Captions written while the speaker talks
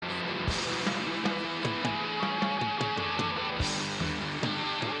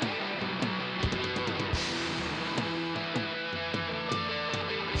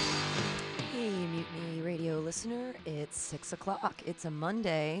6 o'clock. It's a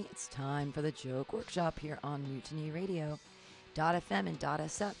Monday. It's time for the Joke Workshop here on MutinyRadio. .fm and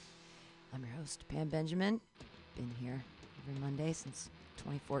 .sf. I'm your host, Pam Benjamin. Been here every Monday since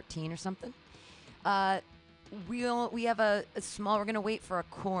 2014 or something. We have a small, we're going to wait for a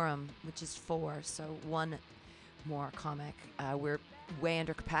quorum, which is 4, so one more comic. We're way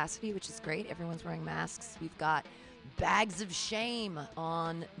under capacity, which is great. Everyone's wearing masks. We've got bags of shame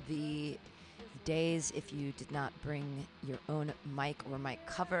on the days if you did not bring your own mic or mic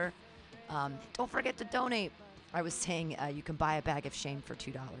cover. Don't forget to donate. I was saying you can buy a bag of shame for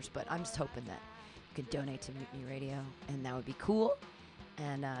 $2, but I'm just hoping that you can donate to Mutiny Radio, and that would be cool.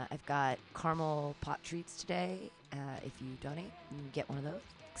 And I've got caramel pot treats today. If you donate, you can get one of those.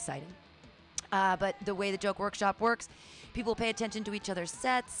 Exciting. But the way the Joke Workshop works, people pay attention to each other's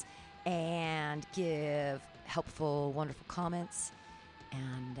sets and give helpful, wonderful comments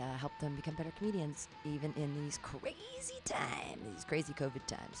and help them become better comedians, even in these crazy times, these crazy COVID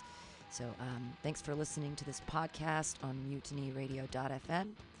times. So thanks for listening to this podcast on MutinyRadio.fm.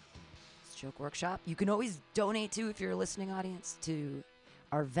 It's Joke Workshop. You can always donate to, if you're a listening audience, to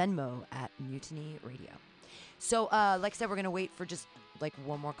our Venmo at Mutiny Radio. So like I said, we're going to wait for just like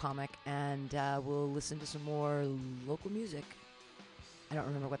one more comic, and we'll listen to some more local music. I don't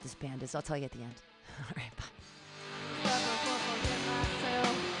remember what this band is. I'll tell you at the end. All right, bye.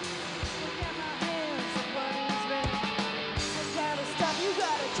 You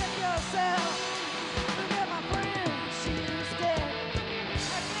gotta check yourself. Look at my friend, she's dead.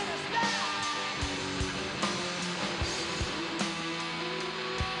 I can't stop.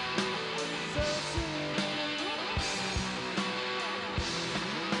 So soon.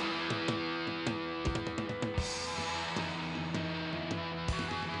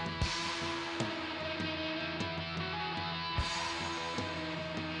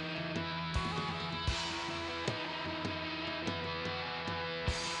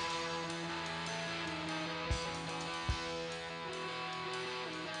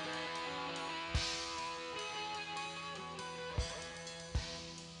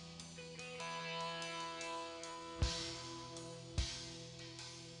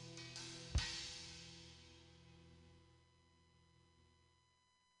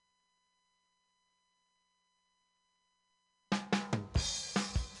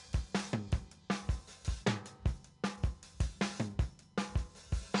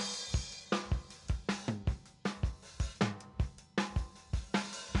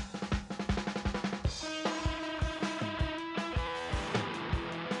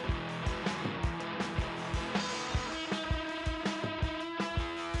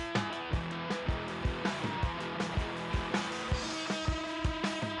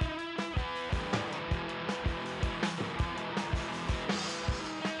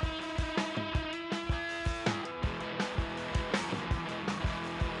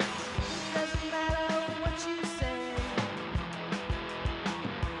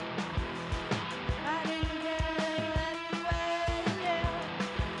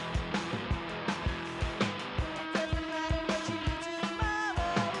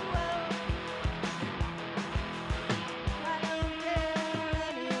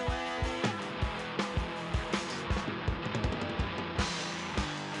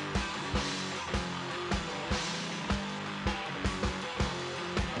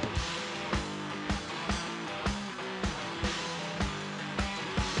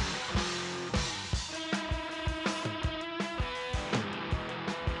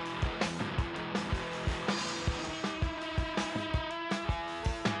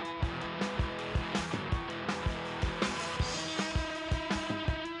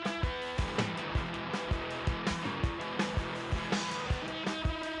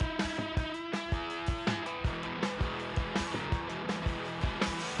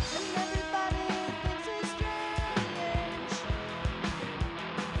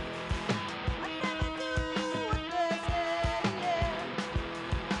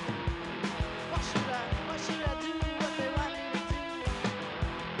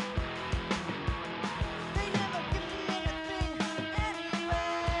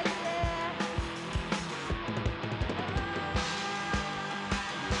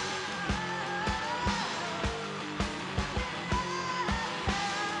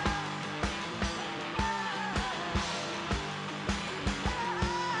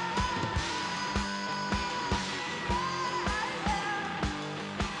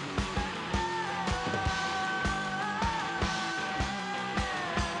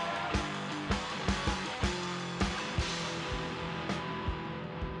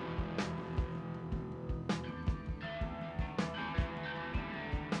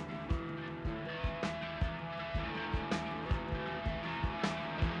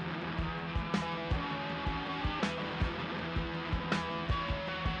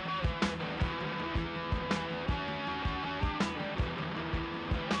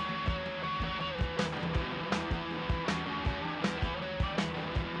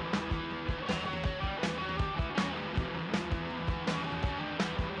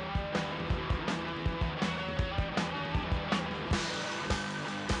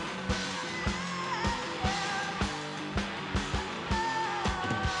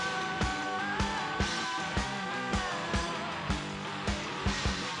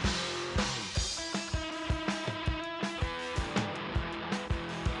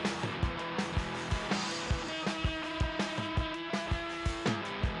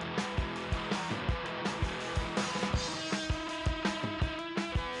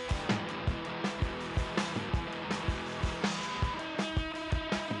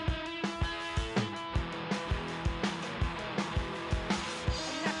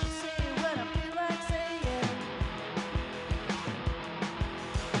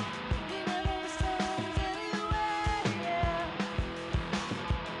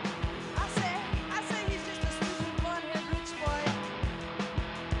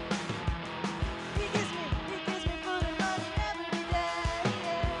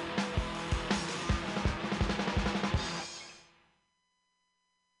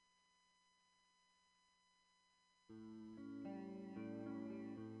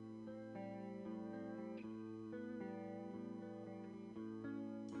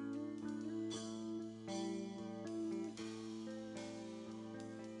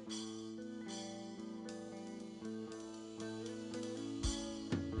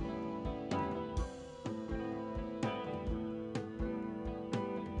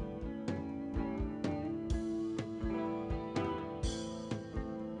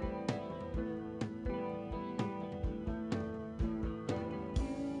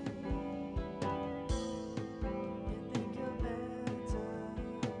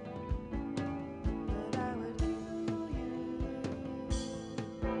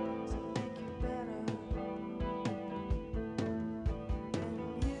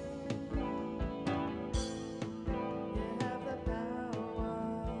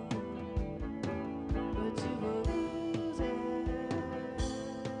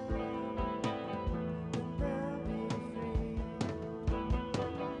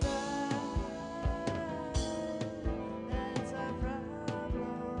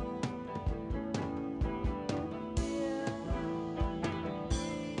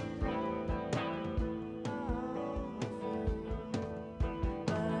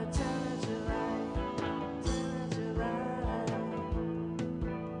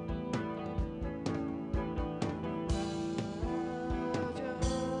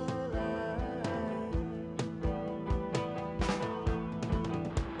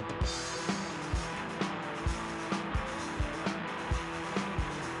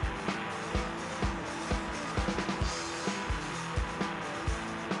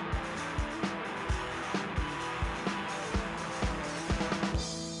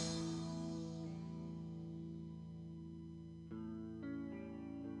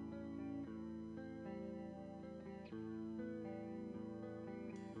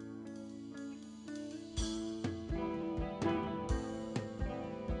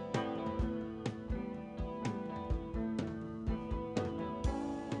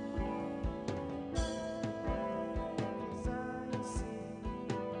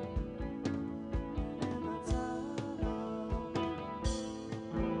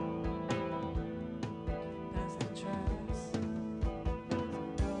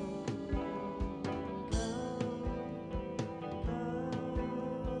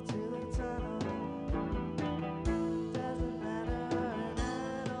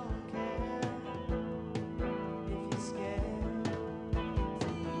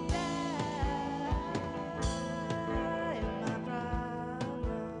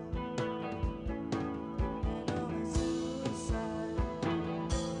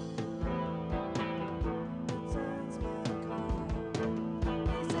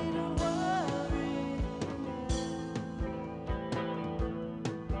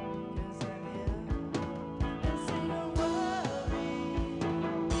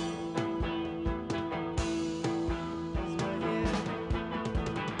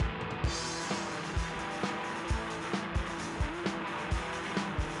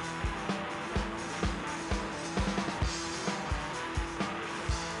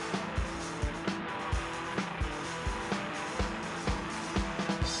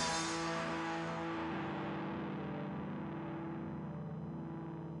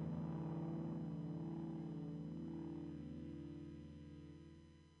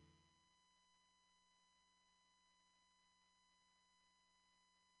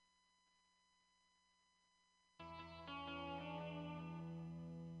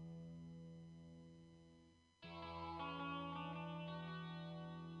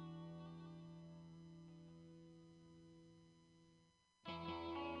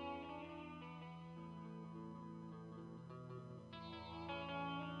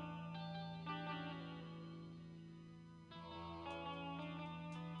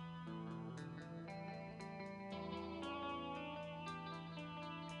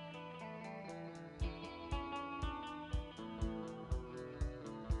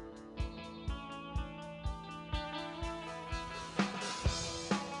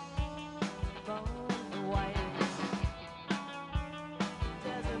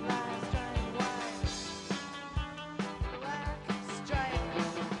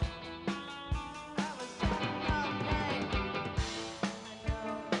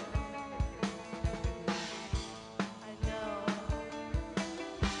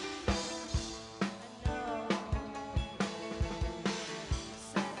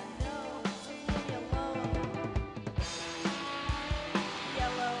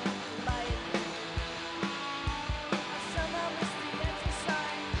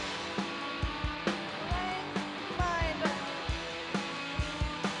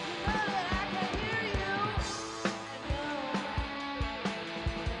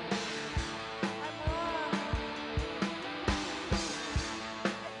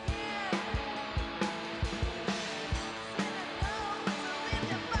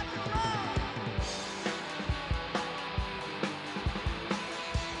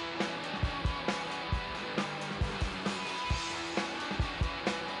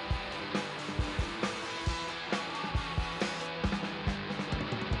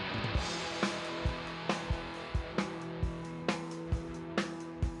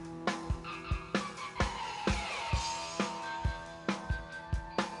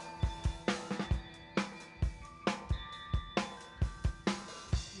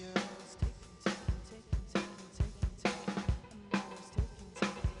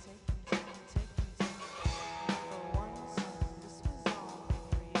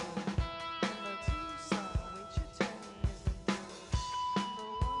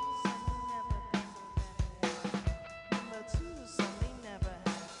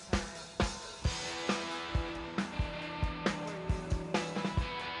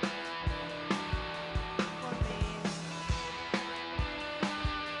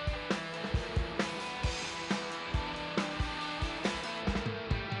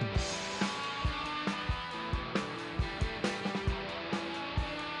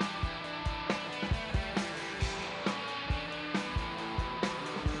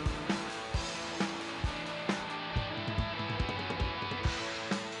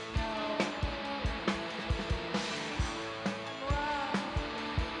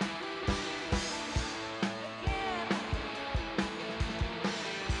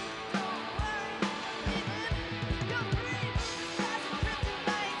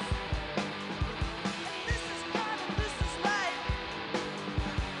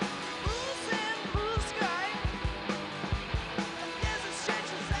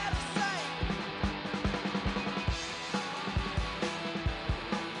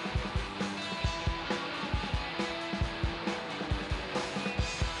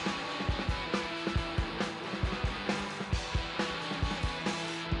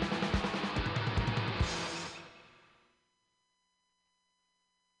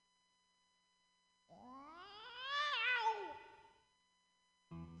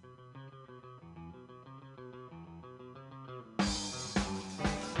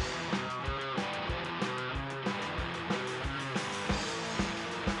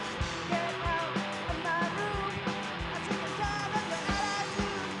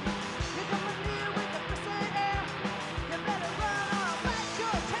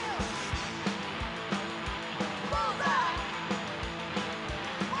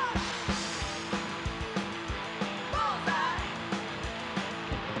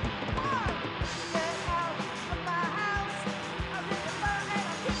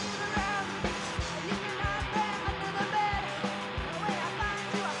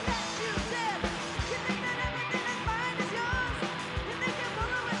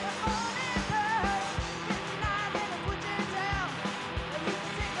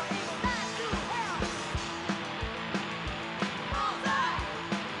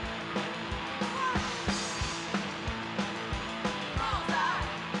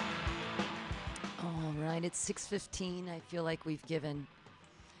 It's 6:15. I feel like we've given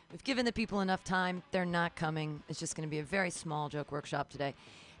the people enough time. They're not coming. It's just going to be a very small joke workshop today.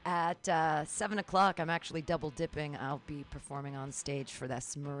 At 7 o'clock, I'm actually double dipping. I'll be performing on stage for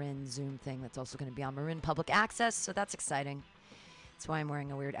this Marin Zoom thing that's also going to be on Marin Public Access, so that's exciting. That's why I'm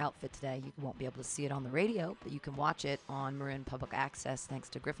wearing a weird outfit today. You won't be able to see it on the radio, but you can watch it on Marin Public Access thanks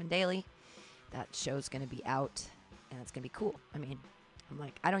to Griffin Daily. That show's going to be out, and it's going to be cool. I mean, I'm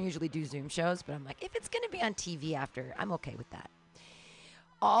like, I don't usually do Zoom shows, but I'm like, if it's going to be on TV after, I'm okay with that.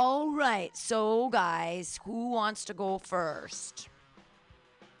 All right, so guys, who wants to go first?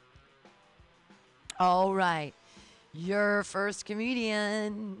 All right, your first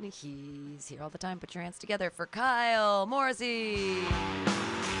comedian. He's here all the time. Put your hands together for Kyle Morrissey.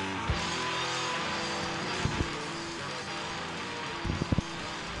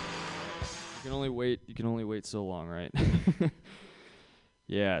 You can only wait so long, right?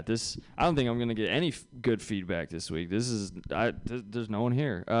 Yeah, I don't think I'm gonna get any good feedback this week. There's no one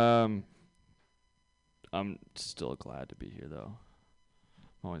here. I'm still glad to be here, though.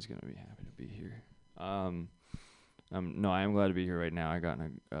 I'm always gonna be happy to be here. No, I am glad to be here right now. I got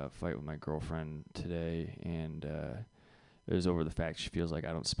in a fight with my girlfriend today, and it was over the fact she feels like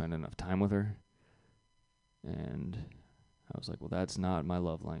I don't spend enough time with her. And I was like, well, that's not my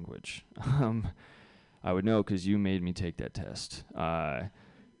love language. I would know because you made me take that test.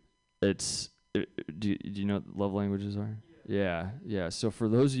 Do you know what love languages are? Yeah. So for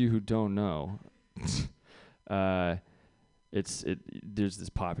those of you who don't know, there's this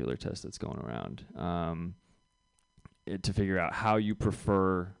popular test that's going around to figure out how you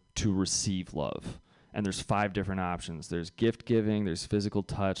prefer to receive love. And there's 5 different options. There's gift giving, there's physical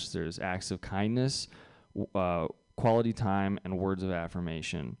touch, there's acts of kindness, quality time, and words of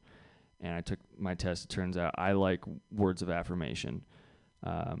affirmation. And I took my test. It turns out I like words of affirmation,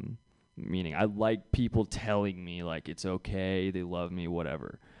 meaning I like people telling me, like, it's okay, they love me,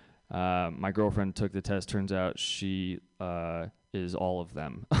 whatever. My girlfriend took the test. Turns out she is all of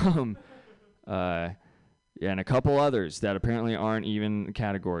them. And a couple others that apparently aren't even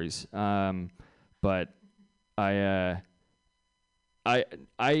categories. But I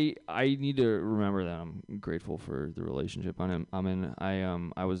need to remember that I'm grateful for the relationship I'm in.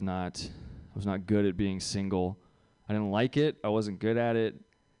 I was not good at being single. I didn't like it. I wasn't good at it.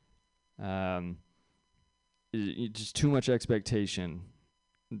 Just too much expectation.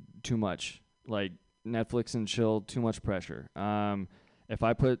 Too much. Like Netflix and chill, too much pressure. If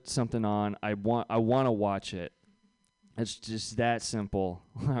I put something on, I want to watch it. It's just that simple.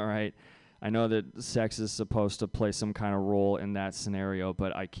 All right. I know that sex is supposed to play some kind of role in that scenario,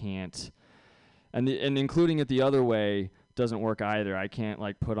 but I can't. And including it the other way doesn't work either. I can't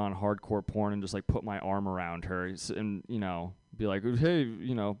like put on hardcore porn and just like put my arm around her and be like, hey,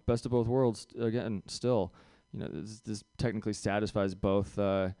 best of both worlds again. Still, this technically satisfies both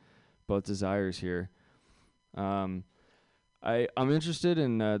desires here. I'm interested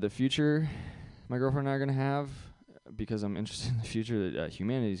in the future my girlfriend and I are gonna have, because I'm interested in the future that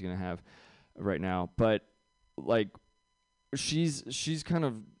humanity is gonna have right now. But like, she's kind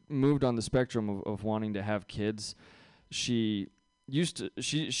of moved on the spectrum of wanting to have kids. She used to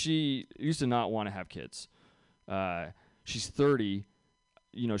not want to have kids. She's 30.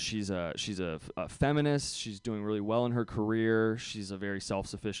 She's a feminist. She's doing really well in her career. She's a very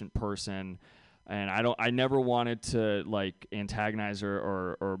self-sufficient person. And I never wanted to like antagonize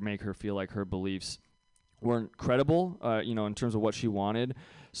her or make her feel like her beliefs weren't credible, in terms of what she wanted.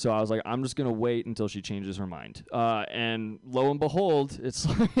 So I was like, I'm just going to wait until she changes her mind. And lo and behold, it's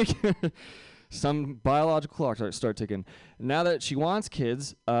like some biological clocks start ticking. Now that she wants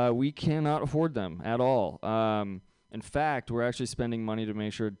kids, we cannot afford them at all. In fact, we're actually spending money to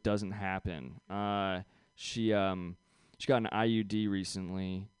make sure it doesn't happen. She got an IUD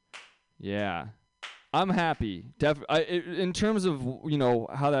recently. Yeah. I'm happy. In terms of,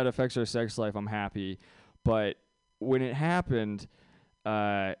 how that affects our sex life, I'm happy. But when it happened,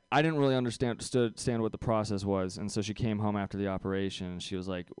 I didn't really understand what the process was. And so she came home after the operation. And she was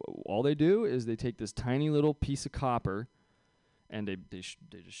like, all they do is they take this tiny little piece of copper and they just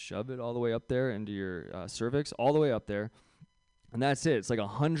shove it all the way up there into your cervix, all the way up there. And that's it. It's like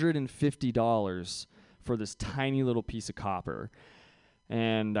 $150 for this tiny little piece of copper.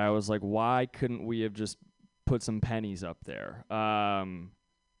 And I was like, why couldn't we have just put some pennies up there?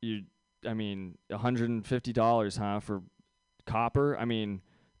 $150, huh, for copper? I mean,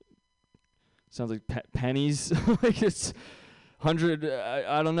 sounds like pennies. Like it's I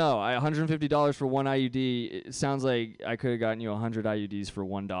don't know. $150 for one IUD. It sounds like I could have gotten you 100 IUDs for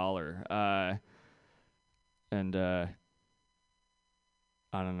 $1. And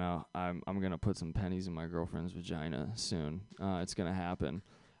I don't know. I'm gonna put some pennies in my girlfriend's vagina soon. It's gonna happen.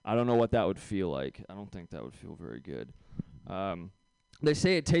 I don't know what that would feel like. I don't think that would feel very good. They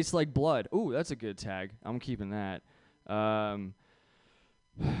say it tastes like blood. Ooh, that's a good tag. I'm keeping that.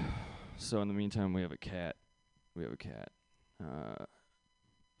 So in the meantime, we have a cat.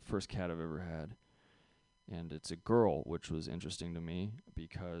 First cat I've ever had. And it's a girl, which was interesting to me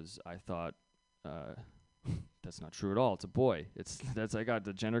because I thought that's not true at all. It's a boy. I got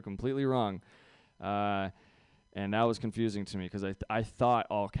the gender completely wrong. And that was confusing to me because I thought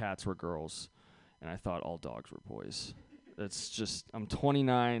all cats were girls and I thought all dogs were boys. I'm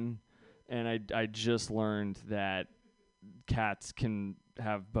 29 and I just learned that cats can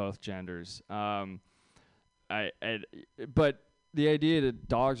have both genders. But the idea that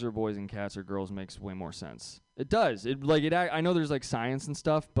dogs are boys and cats are girls makes way more sense. It does. I know there's like science and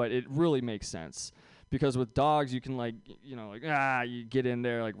stuff, but it really makes sense. Because with dogs, you can you get in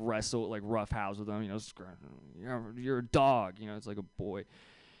there, like wrestle, like roughhouse with them, you're a dog, it's like a boy.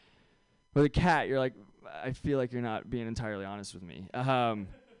 With a cat, you're like, I feel like you're not being entirely honest with me.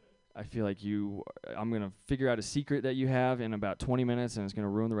 I feel like I'm going to figure out a secret that you have in about 20 minutes, and it's going to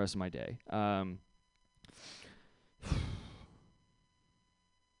ruin the rest of my day. I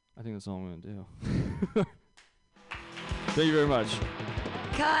think that's all I'm going to do. Thank you very much.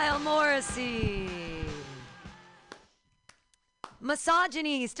 Kyle Morrissey.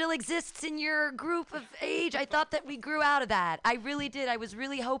 Misogyny still exists in your group of age. I thought that we grew out of that. I really did. I was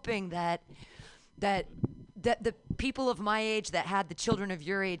really hoping that the people of my age that had the children of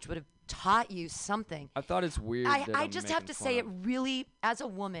your age would have taught you something. I thought it's weird. I just have to say it really, as a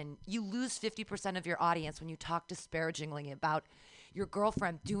woman, you lose 50% of your audience when you talk disparagingly about your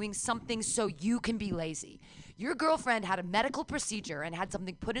girlfriend doing something so you can be lazy. Your girlfriend had a medical procedure and had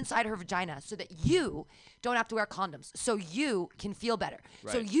something put inside her vagina so that you don't have to wear condoms, so you can feel better.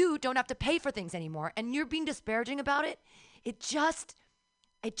 Right. So you don't have to pay for things anymore, and you're being disparaging about it. It just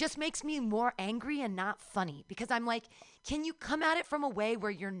makes me more angry and not funny because I'm like, can you come at it from a way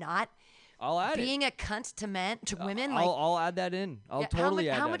where you're not being a cunt to women? I'll add that in. I'll totally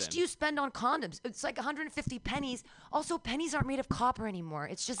add that in. How much do you spend on condoms? It's like 150 pennies. Also, pennies aren't made of copper anymore.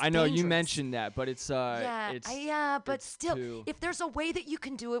 It's just I know dangerous. You mentioned that, but it's but still, if there's a way that you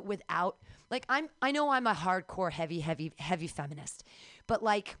can do it without, like, I know I'm a hardcore heavy feminist, but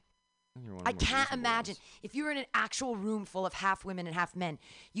like, I can't imagine if you were in an actual room full of half women and half men,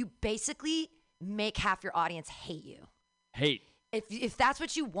 you basically make half your audience hate you. If that's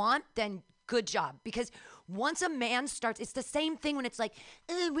what you want, then good job. Because once a man starts, it's the same thing when it's like,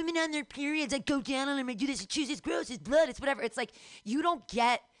 women on their periods, I go down on them, I do this, I choose, it's gross, it's blood, it's whatever. It's like, you don't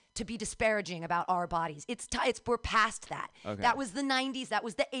get to be disparaging about our bodies. We're past that. Okay. That was the 90s, that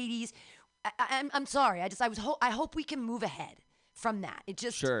was the 80s. I'm sorry. I hope we can move ahead from that.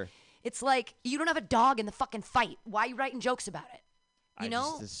 Sure. It's like, you don't have a dog in the fucking fight. Why are you writing jokes about it?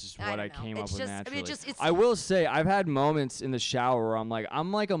 This is what I came up with naturally. I will say, I've had moments in the shower where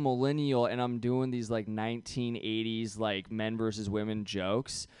I'm like a millennial and I'm doing these like 1980s like men versus women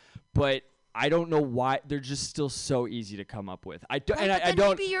jokes, but I don't know why they're just still so easy to come up with.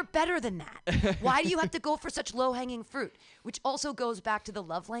 Maybe you're better than that. Why do you have to go for such low-hanging fruit? Which also goes back to the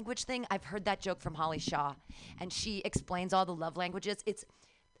love language thing. I've heard that joke from Holly Shaw, and she explains all the love languages.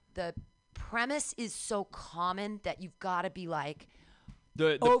 The premise is so common that you've got to be like,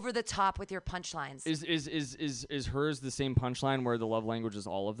 over the top with your punchlines. Is hers the same punchline where the love language is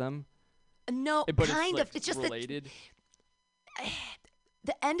all of them? No, but kind of. It's just related.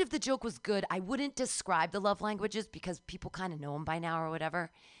 The end of the joke was good. I wouldn't describe the love languages because people kind of know them by now or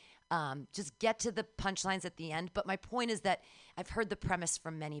whatever. Just get to the punchlines at the end. But my point is that I've heard the premise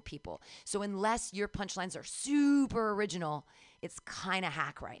from many people. So unless your punchlines are super original, it's kind of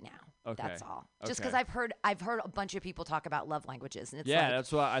hack right now. Okay. That's all. Just because I've heard a bunch of people talk about love languages, and it's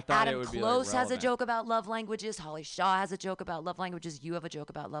that's why I thought Adam it would Close be like has a joke about love languages. Holly Shaw has a joke about love languages. You have a joke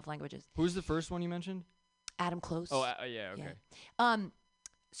about love languages. Who's the first one you mentioned? Adam Close. Oh, yeah, okay. Yeah.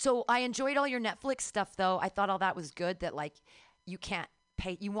 So I enjoyed all your Netflix stuff, though. I thought all that was good. That like you can't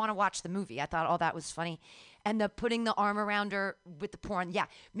pay. You want to watch the movie. I thought all that was funny. And the putting the arm around her with the porn. Yeah,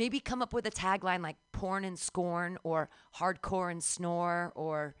 maybe come up with a tagline like porn and scorn or hardcore and snore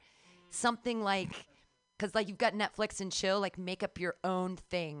or something like, because like you've got Netflix and chill, like make up your own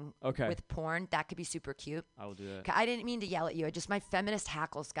thing with porn. That could be super cute. I will do that. I didn't mean to yell at you. My feminist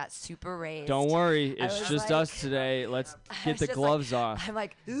hackles got super raised. Don't worry. It's just like, us today. Let's get the gloves off. I'm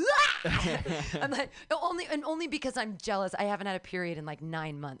like, I'm like, only because I'm jealous. I haven't had a period in like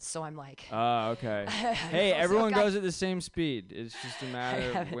 9 months. So I'm like. Oh, okay. Hey, everyone goes at the same speed. It's just a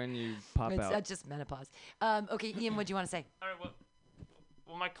matter of when you pop out. It's just menopause. Okay, Ian, what do you want to say? All right,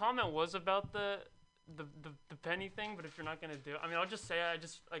 Well, my comment was about the penny thing, but if you're not gonna do it, I mean, I'll just say I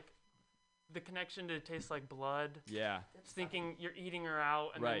just like the connection to taste like blood. Yeah. Just thinking you're eating her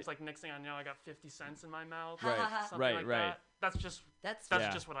out, and Right. then it's like next thing I know, I got 50 cents in my mouth. Right. Something Right. like Right. that. That's just Yeah.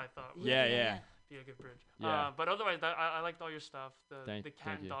 just what I thought. would Yeah. Be a good bridge. Yeah. But otherwise, I liked all your stuff. The Thank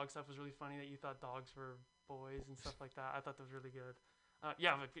cat and you. dog stuff was really funny. That you thought dogs were boys and stuff like that. I thought that was really good.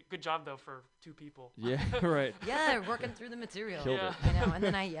 Yeah, but good job though for 2 people. Yeah. Right. Yeah, working through the material. Killed it. I know, and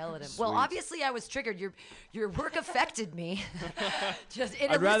then I yell at him. Well, Sweet. obviously I was triggered. Your work affected me.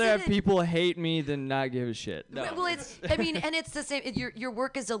 I'd rather have elicited- people hate me than not give a shit. No. Well, I mean, and it's the same. Your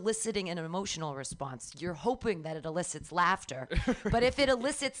work is eliciting an emotional response. You're hoping that it elicits laughter, but if it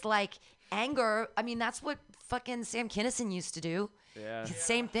elicits like anger, I mean, that's what fucking Sam Kinison used to do. Yeah.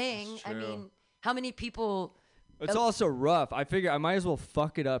 Same thing. It's I true. mean, how many people? It's also rough. I figure I might as well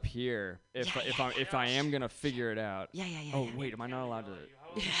fuck it up here if Yeah, if I am gonna figure it out. Yeah. Oh wait, am I not allowed to?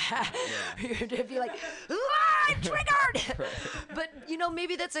 You're to be like, "Ah, I'm triggered. But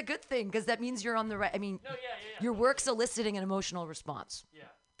maybe that's a good thing because that means you're on the right. I mean, your work's eliciting an emotional response. Yeah.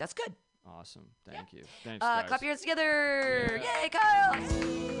 That's good. Awesome. Thank you. Thanks, guys. Clap your hands together. Yay, Kyle.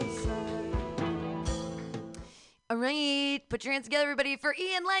 All right, put your hands together, everybody, for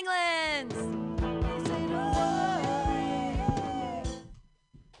Ian Langlands.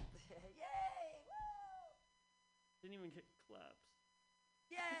 Didn't even get claps.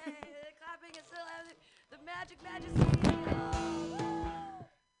 Yay, the clapping is still the majesty.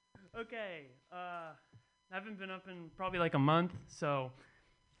 Okay. I haven't been up in probably like a month, so,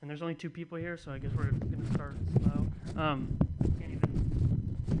 and there's only 2 people here, so I guess we're gonna start slow. Can't even.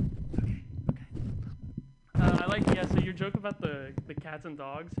 Okay. I like so your joke about the cats and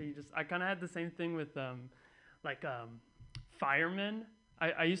dogs. So I kind of had the same thing with firemen.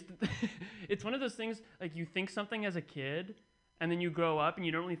 I used to. It's one of those things like you think something as a kid, and then you grow up and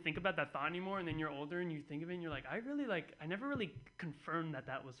you don't really think about that thought anymore, and then you're older and you think of it and you're like, I never really confirmed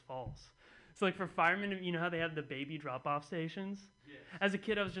that was false. So like for firemen, you know how they have the baby drop-off stations? Yeah. As a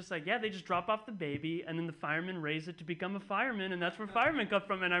kid, I was just like, yeah, they just drop off the baby, and then the firemen raise it to become a fireman, and that's where firemen come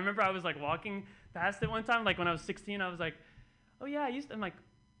from. And I remember I was like walking past it one time, like when I was 16, I was like, oh yeah, I'm like,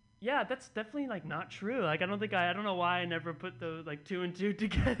 yeah, that's definitely like not true. Like I don't know why I never put the like 2 and 2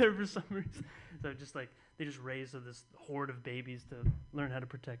 together for some reason. So just like they just raised this horde of babies to learn how to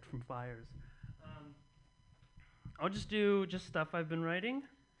protect from fires. I'll just do stuff I've been writing.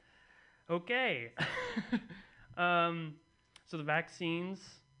 Okay. So the vaccines,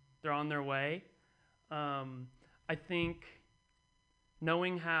 they're on their way. I think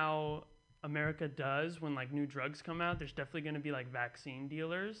knowing how America does when like new drugs come out, there's definitely going to be like vaccine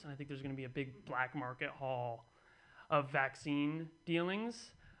dealers, and I think there's going to be a big black market haul of vaccine dealings.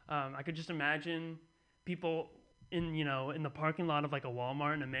 I could just imagine people in the parking lot of like a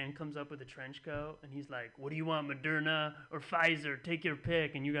Walmart, and a man comes up with a trench coat, and he's like, "What do you want, Moderna or Pfizer? Take your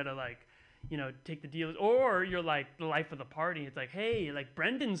pick." And you gotta like, take the deals, or you're like the life of the party. It's like, hey, like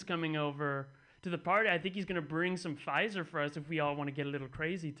Brendan's coming over to the party. I think he's gonna bring some Pfizer for us if we all want to get a little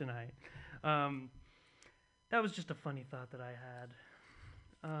crazy tonight. That was just a funny thought that I had.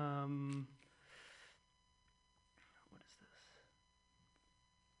 What is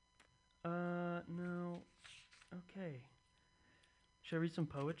this? No. Okay. Should I read some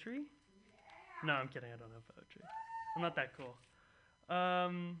poetry? Yeah. No, I'm kidding. I don't have poetry. I'm not that cool.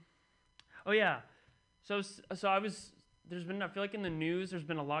 Oh yeah. So I feel like in the news there's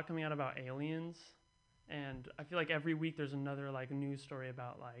been a lot coming out about aliens, and I feel like every week there's another like news story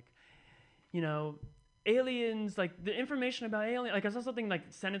about like, aliens, like the information about aliens. Like I saw something like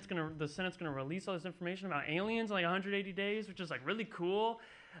the Senate's gonna release all this information about aliens in like 180 days, which is like really cool.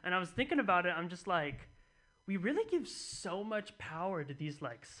 And I was thinking about it. I'm just like, we really give so much power to these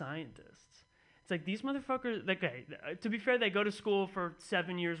like scientists. It's like these motherfuckers. Like, okay, to be fair, they go to school for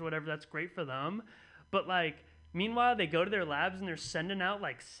 7 years, or whatever. That's great for them. But like, meanwhile, they go to their labs and they're sending out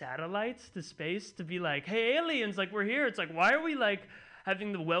like satellites to space to be like, hey, aliens, like we're here. It's like, why are we like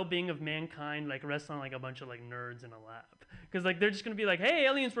having the well-being of mankind like rest on like a bunch of like nerds in a lab? Because like they're just gonna be like, hey,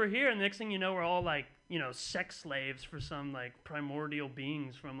 aliens, we're here, and the next thing you know, we're all like, sex slaves for some like primordial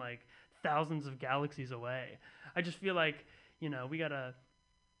beings from like thousands of galaxies away. I just feel like, we gotta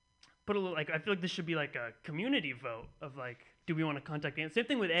put a little, like, I feel like this should be like a community vote of like, do we want to contact aliens? Same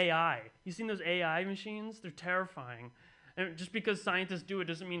thing with AI. You seen those AI machines? They're terrifying. And just because scientists do it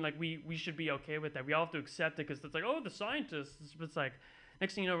doesn't mean like we should be okay with that. We all have to accept it because it's like, oh, the scientists. It's like,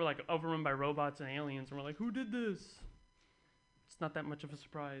 next thing you know, we're like overrun by robots and aliens, and we're like, who did this? It's not that much of a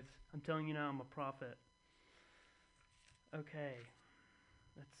surprise. I'm telling you now, I'm a prophet. Okay.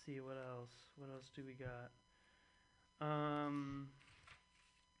 Let's see, what else? What else do we got?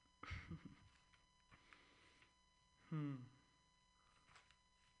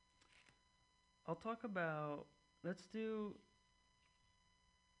 I'll talk about. Let's do.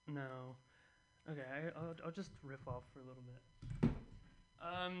 No. Okay, I'll just riff off for a little bit.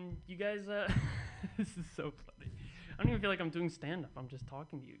 You guys. This is so funny. I don't even feel like I'm doing stand-up. I'm just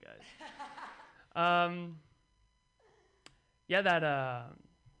talking to you guys. Yeah, that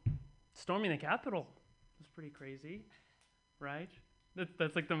storming the Capitol was pretty crazy, right?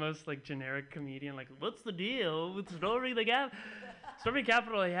 That's like the most like generic comedian. Like, what's the deal with storming the Capitol? Storming the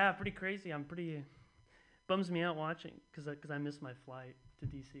Capitol, yeah, pretty crazy. Bums me out watching because I missed my flight to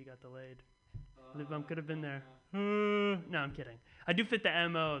DC. Got delayed. I could have been there. No, I'm kidding. I do fit the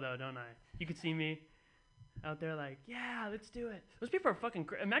MO though, don't I? You could see me out there like, yeah, let's do it. Those people are fucking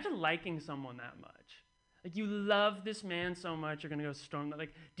crazy. Imagine liking someone that much. Like, you love this man so much, you're going to go storm that.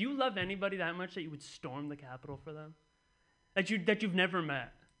 Like, do you love anybody that much that you would storm the Capitol for them? That you've never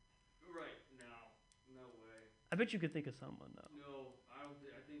met? Right, no way. I bet you could think of someone, though. No, I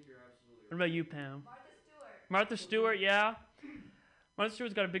think you're absolutely What about you, Pam? Martha Stewart. Martha Stewart, yeah. Martha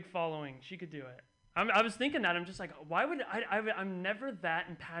Stewart's got a big following. She could do it. I was thinking that. I'm just like, why would I'm never that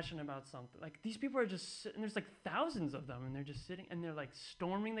impassioned about something. Like, these people are just sitting, there's like thousands of them, and they're just sitting, and they're like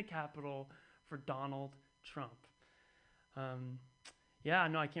storming the Capitol for Donald Trump. Yeah,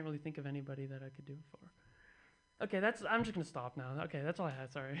 no, I can't really think of anybody that I could do it for. Okay, I'm just gonna stop now. Okay, that's all I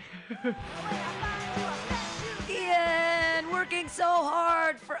had. Sorry. Ian, working so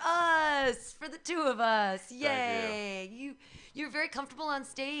hard for us, for the two of us. Yay! You're very comfortable on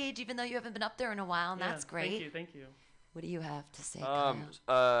stage, even though you haven't been up there in a while, and Yeah, that's great. Thank you. What do you have to say, Kyle?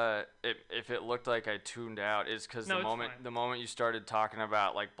 If it looked like I tuned out, it's because No, the it's fine. moment you started talking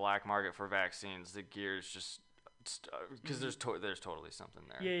about like black market for vaccines, the gears just because there's totally something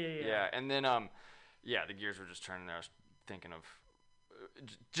there. Yeah. And then the gears were just turning there. I was thinking of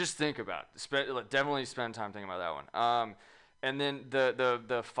just think about it. Definitely spend time thinking about that one. And then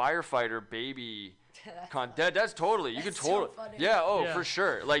the firefighter baby. That's totally. You could totally. So funny. Yeah. For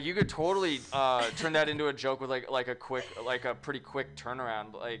sure. Like, you could totally turn that into a joke with like a pretty quick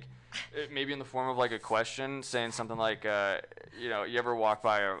turnaround. Like, maybe in the form of like a question, saying something like, you ever walk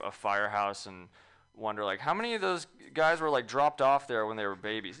by a firehouse and wonder like how many of those guys were like dropped off there when they were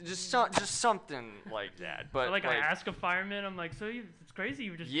babies? Just something like that. But I ask a fireman, I'm like, it's crazy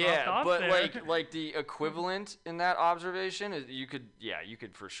you just dropped off but there. like the equivalent in that observation is you could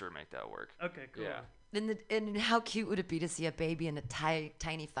for sure make that work. Okay, cool. Yeah. And how cute would it be to see a baby in a tiny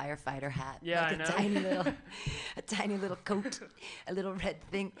firefighter hat? Yeah, like I know. a tiny little coat, a little red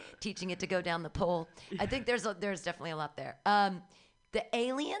thing, teaching it to go down the pole. I think there's definitely a lot there. The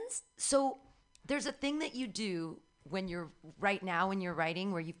aliens. So there's a thing that you do when you're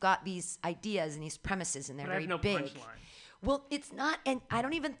writing, where you've got these ideas and these premises, and they're But I very have no big. punchline. Well, it's not, and I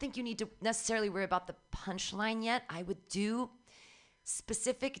don't even think you need to necessarily worry about the punchline yet. I would do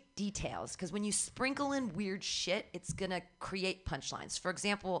specific details, because when you sprinkle in weird shit, it's gonna create punchlines. For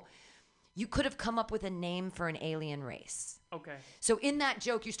example, you could have come up with a name for an alien race. Okay. So in that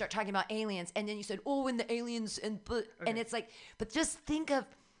joke, you start talking about aliens, and then you said, "Oh, and the aliens," and it's like, but just think of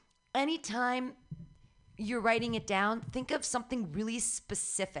anytime you're writing it down, think of something really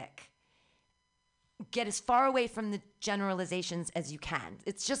specific. Get as far away from the generalizations as you can.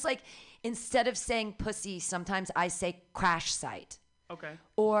 It's just like, instead of saying pussy, sometimes I say crash site. Okay.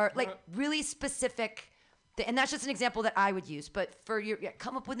 Or like really specific, and that's just an example that I would use. But for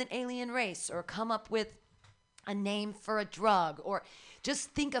come up with an alien race, or come up with a name for a drug, or just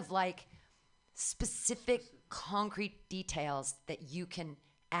think of like specific, concrete details that you can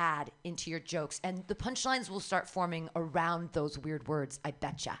add into your jokes, and the punchlines will start forming around those weird words. I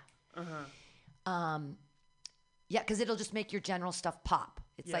betcha. Because it'll just make your general stuff pop.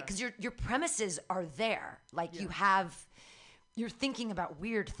 It's like, because your premises are there. Like, you're thinking about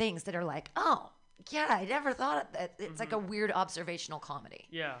weird things that are like, oh, yeah, I never thought of that. It's like a weird observational comedy.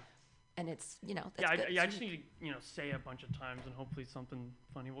 Yeah. And it's, that's Yeah, good. I just need to, say a bunch of times, and hopefully something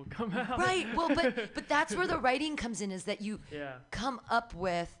funny will come out. Right. Well, but that's where the writing comes in, is that you come up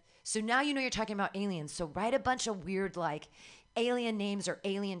with, so now you're talking about aliens. So write a bunch of weird, like, alien names or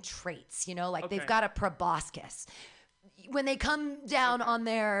alien traits, like they've got a proboscis. When they come down on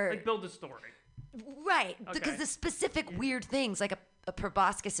their... Like, build a story. Right. Because the specific weird things, like a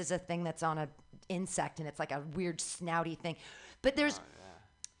proboscis is a thing that's on an insect, and it's like a weird snouty thing. But there's...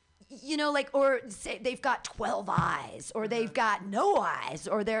 or say they've got 12 eyes, or they've got no eyes,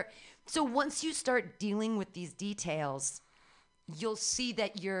 or they're... So once you start dealing with these details, you'll see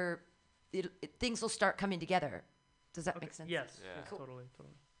that things will start coming together. Does that make sense? Yes. Cool. Totally.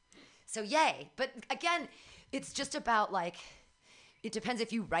 So yay. But again, it's just about like It depends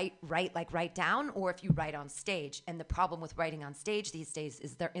if you write down or if you write on stage. And the problem with writing on stage these days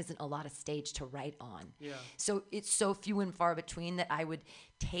is there isn't a lot of stage to write on. Yeah. So it's so few and far between that I would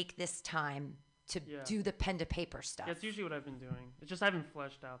take this time to do the pen to paper stuff. That's usually what I've been doing. It's just I haven't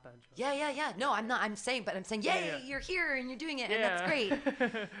fleshed out that joke. Yeah. No, I'm not. I'm saying, yay, you're here and you're doing it, and that's great.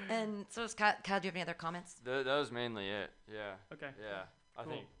 And so, Kyle, do you have any other comments? That was mainly it. Yeah. Okay. Yeah. I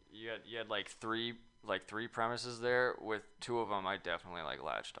Cool. think you had like three premises there. With two of them, I definitely like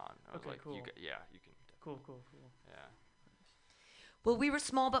latched on. I was Okay, like, cool. you can. Cool. Yeah. Well, we were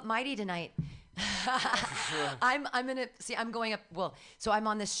small but mighty tonight. I'm gonna see. I'm going up. Well, so I'm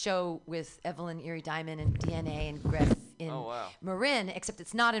on this show with Evelyn, Erie Diamond, and DNA and Griff in Marin. Except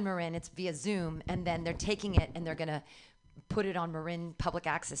it's not in Marin. It's via Zoom, and then they're taking it and they're gonna put it on Marin Public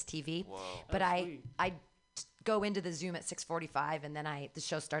Access TV. Whoa. But Sweet. I go into the Zoom at 6:45, and then the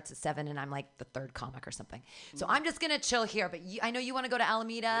show starts at 7, and I'm like the third comic or something. So I'm just gonna chill here. But I know you want to go to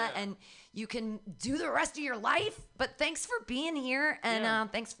Alameda, and you can do the rest of your life. But thanks for being here,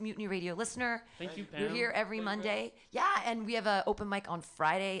 and thanks, Mutiny Radio listener. Thank you, Pam. We're here every Monday. Yeah, and we have an open mic on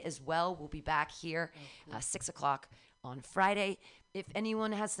Friday as well. We'll be back here 6 o'clock on Friday. If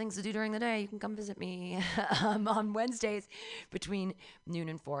anyone has things to do during the day, you can come visit me on Wednesdays between noon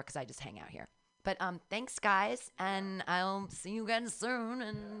and 4 because I just hang out here. But thanks, guys, and I'll see you again soon,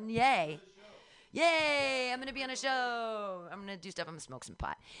 and yay. I'm going to be on a show. I'm going to do stuff. I'm going to smoke some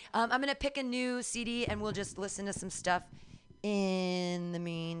pot. I'm going to pick a new CD, and we'll just listen to some stuff in the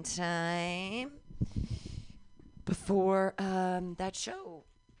meantime before that show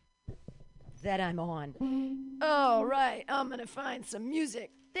that I'm on. All right, I'm going to find some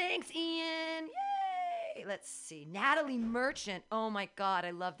music. Thanks, Ian. Yay. Let's see. Natalie Merchant. Oh, my God, I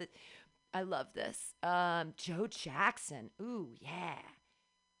love this. Joe Jackson. Ooh, yeah.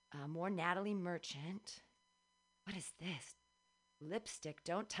 More Natalie Merchant. What is this? Lipstick,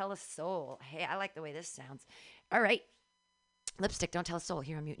 Don't Tell a Soul. Hey, I like the way this sounds. All right. Lipstick, Don't Tell a Soul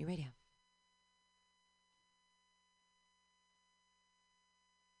here on Mutiny Radio.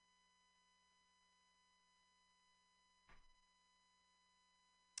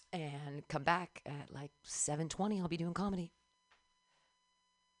 And come back at like 7:20. I'll be doing comedy.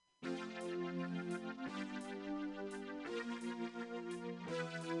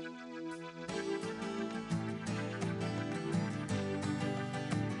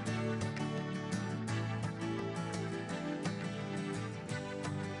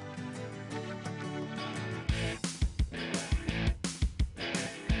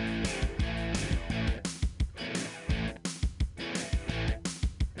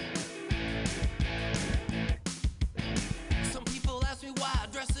 Some people ask me why I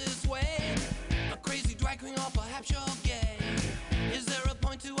dress this way. A crazy drag queen, or perhaps you're gay. Is there a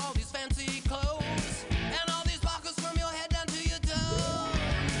point to all these fancy clothes and all these sparkles from your head down to your toes?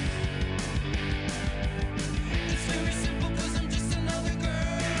 It's very simple, 'cause I'm just another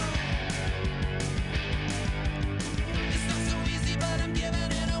girl. It's not so easy, but I'm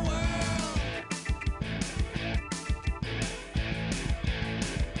giving it a whirl.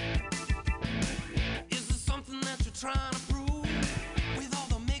 Is there something that you're trying to prove with all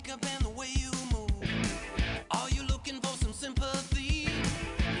the makeup and the way you move? Are you looking for some sympathy?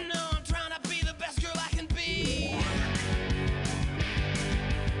 No, I'm trying to be the best girl I can be.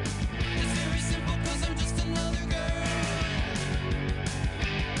 It's very simple, 'cause I'm just another girl.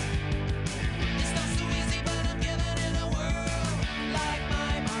 It's not so easy, but I'm giving it a whirl. Like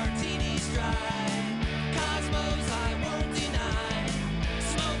my martini's dry, Cosmos I won't deny.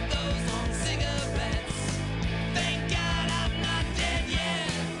 Smoke those long cigarettes. Thank God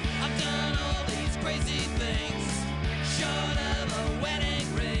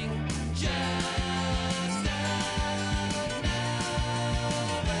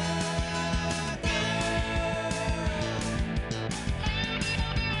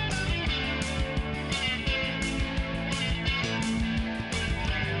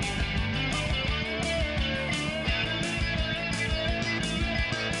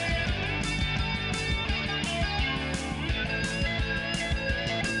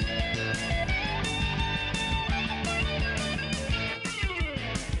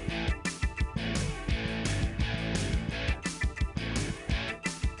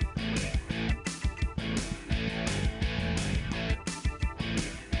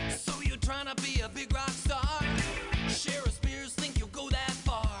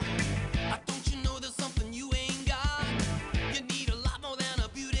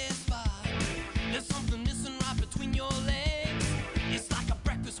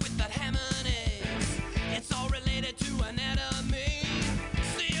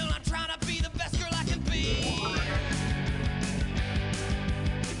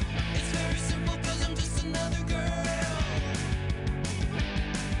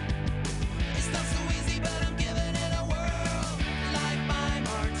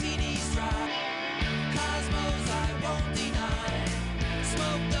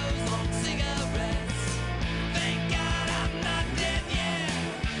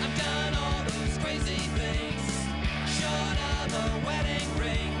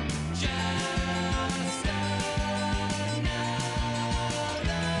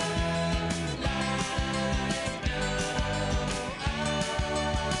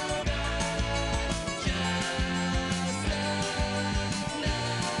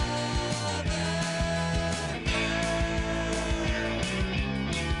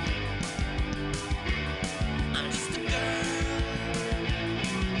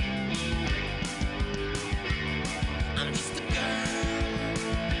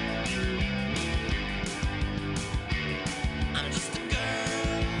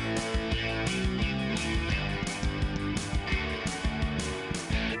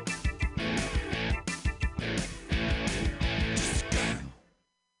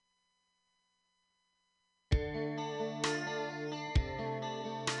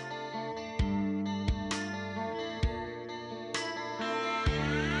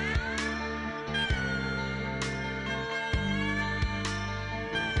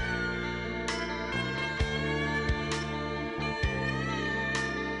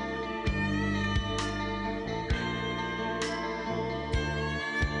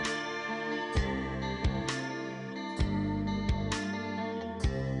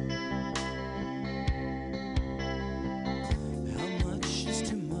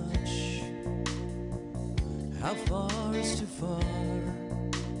How far is too far?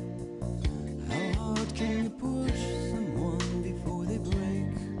 How hard can you push someone before they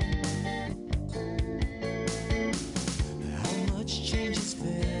break? How much change is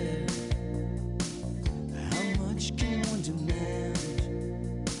fair? How much can one demand?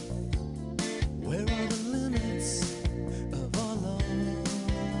 Where are the limits of our love?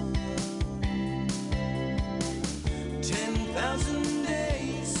 10,000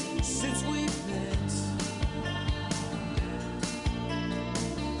 days since we've met,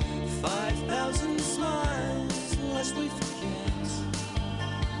 5,000 smiles lest we forget,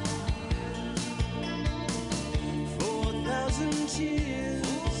 4,000 tears,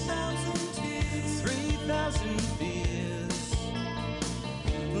 3,000 fears.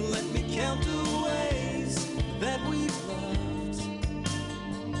 Let me count the ways that we've loved.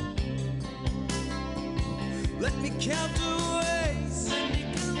 Let me count the ways.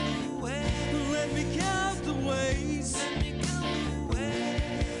 Let me count the ways.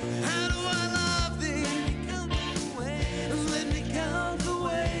 How do I love thee? Let me count the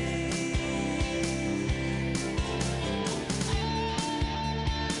ways.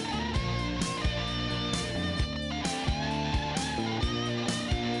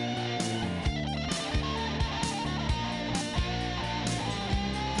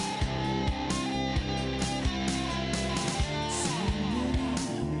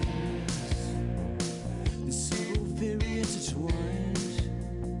 So very intertwined,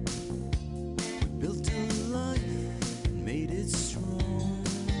 we built a life and made it strong.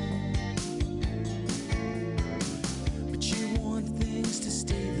 But you want things to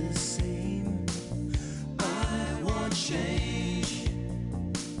stay the same. I want change.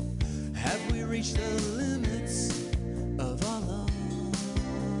 Have we reached the limits of our love?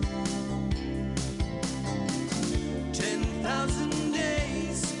 10,000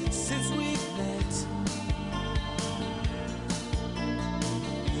 days since we've met,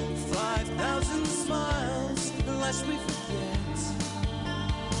 5,000 smiles lest we forget,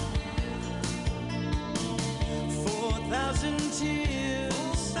 4,000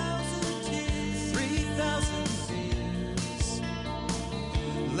 tears, 3,000 fears.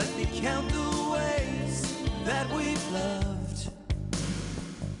 Let me count the ways that we've loved.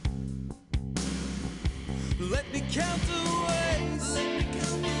 Let me count the ways. Let me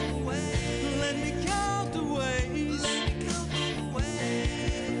count the ways.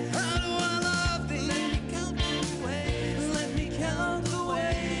 How do I love thee? Let me count the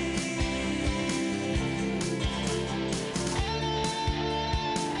ways.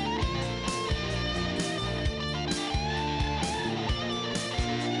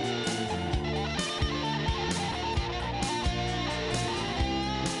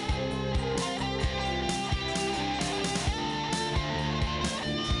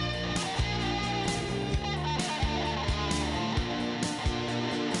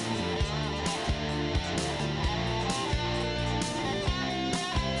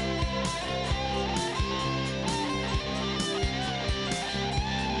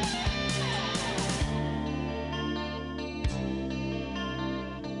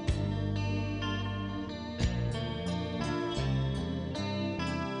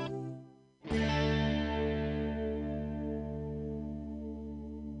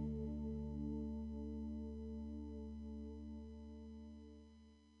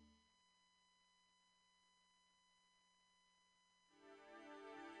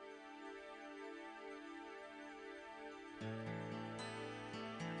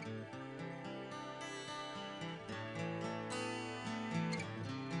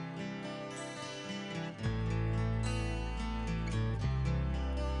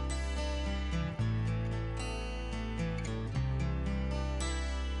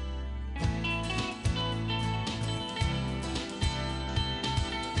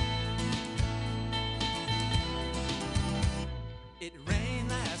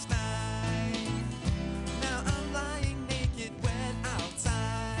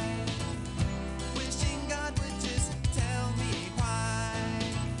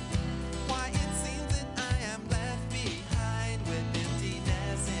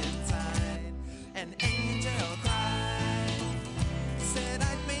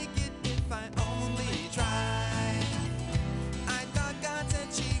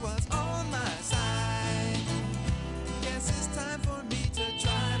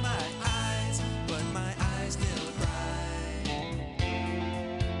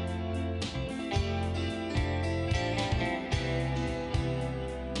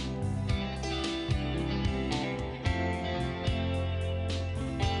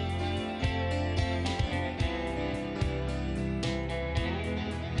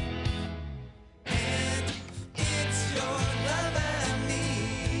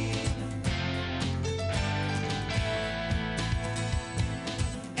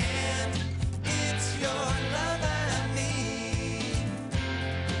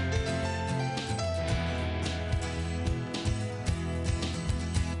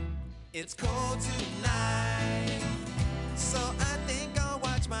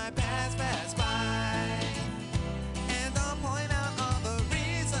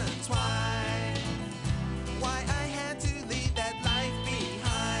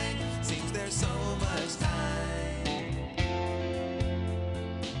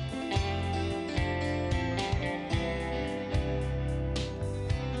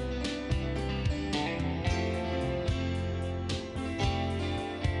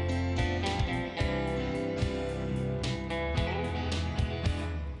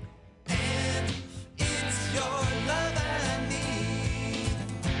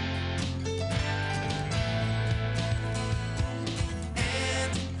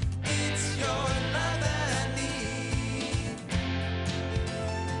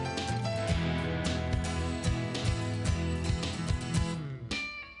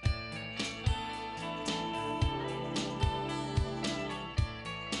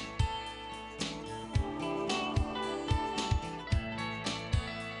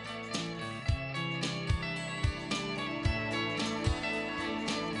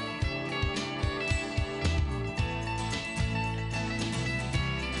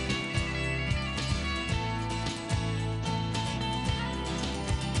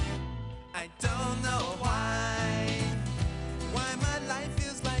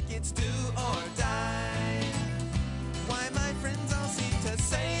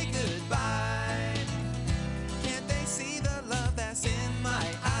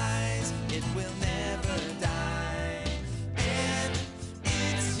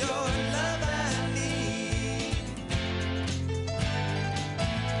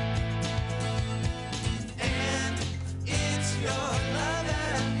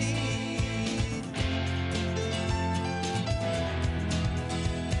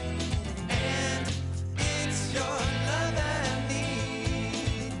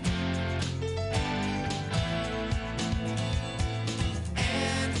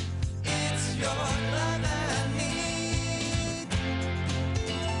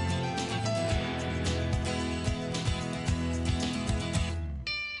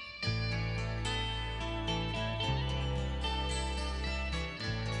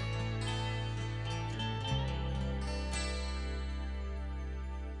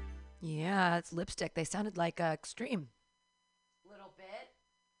 Yeah, it's Lipstick. They sounded like Extreme. Little bit.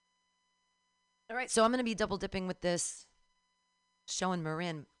 All right, so I'm going to be double dipping with this, showing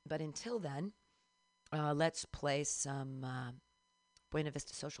Marin. But until then, let's play some Buena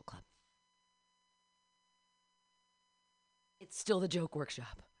Vista Social Club. It's still the Joke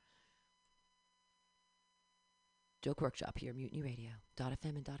Workshop. Joke Workshop here, Mutiny Radio,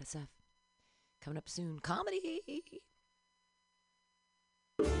 .fm and .sf. Coming up soon, comedy.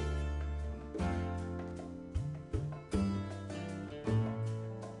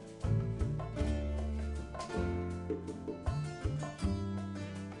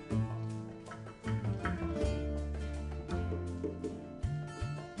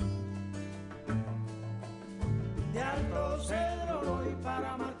 De Alto Cedro voy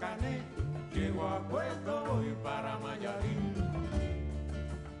para Marcané, llego a Puerto, voy para Mayarín.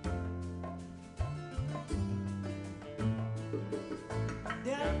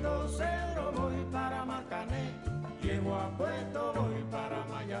 De Alto Cedro voy para Marcané, llego a Puerto, voy para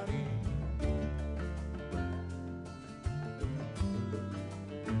Mayarín.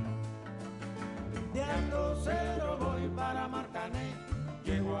 De Alto Cedro voy para Marcané,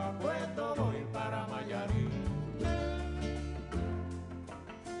 llego a Puerto, voy para Mayarín.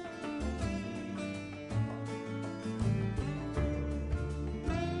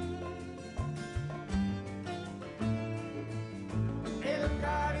 El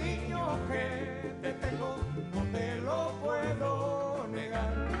cariño que te tengo no te lo puedo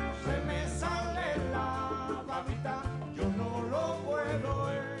negar. Se me sale la babita, yo no lo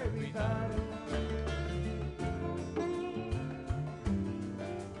puedo evitar.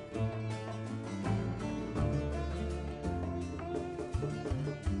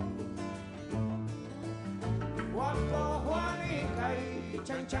 Cuando Juanica y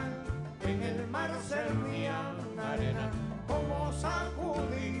Chan Chan en el mar servían arena, como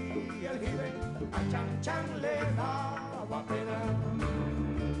sacudí el jibe, a Chan Chan le daba pena.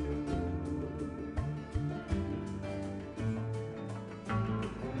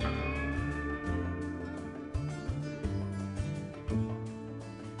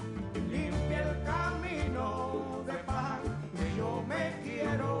 Limpia el camino de paz, que yo me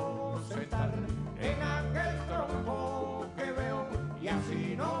quiero sentar en aquel tronco que veo y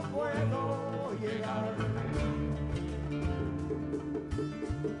así no puedo llegar.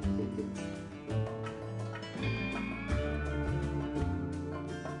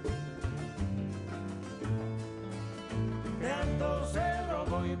 De Alto Cedro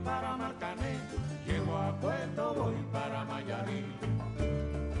voy para Marcané, llego a Puerto, voy para Mayarín.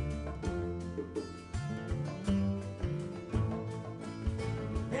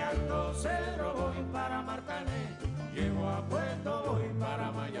 De Alto Cedro voy para Marcané, llego a Puerto, voy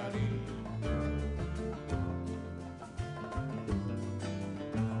para Mayarín.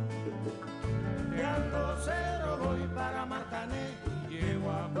 De Alto Cedro voy para Marcané,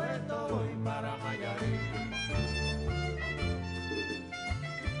 llego a Puerto, voy para Mayarín.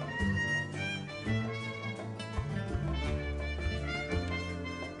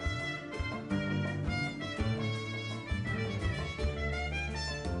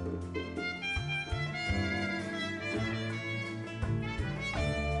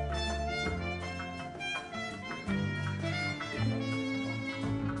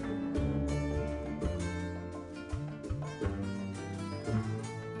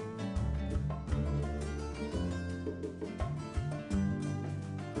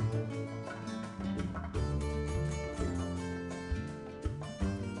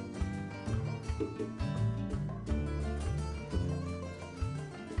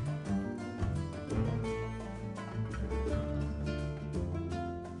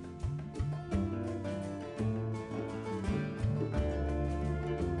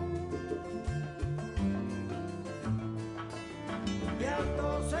 De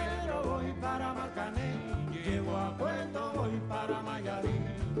Alto Cedro voy para Marcané, llego a Puerto, voy para Mayarín.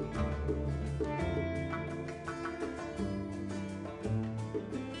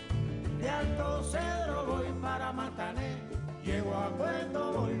 De Alto Cedro voy para Marcané, llego a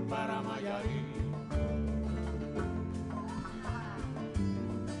Puerto, voy para Mayarín.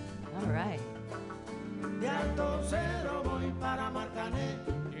 All right. De Alto Cedro voy para Marcané,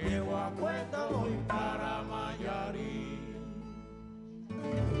 llego a Puerto, voy para Mayarín.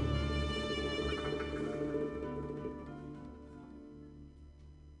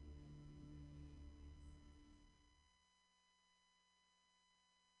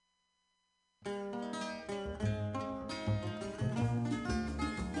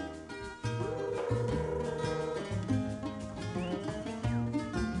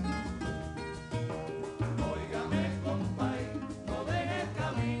 Óigame, compay, no deje el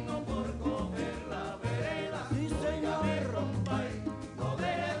camino por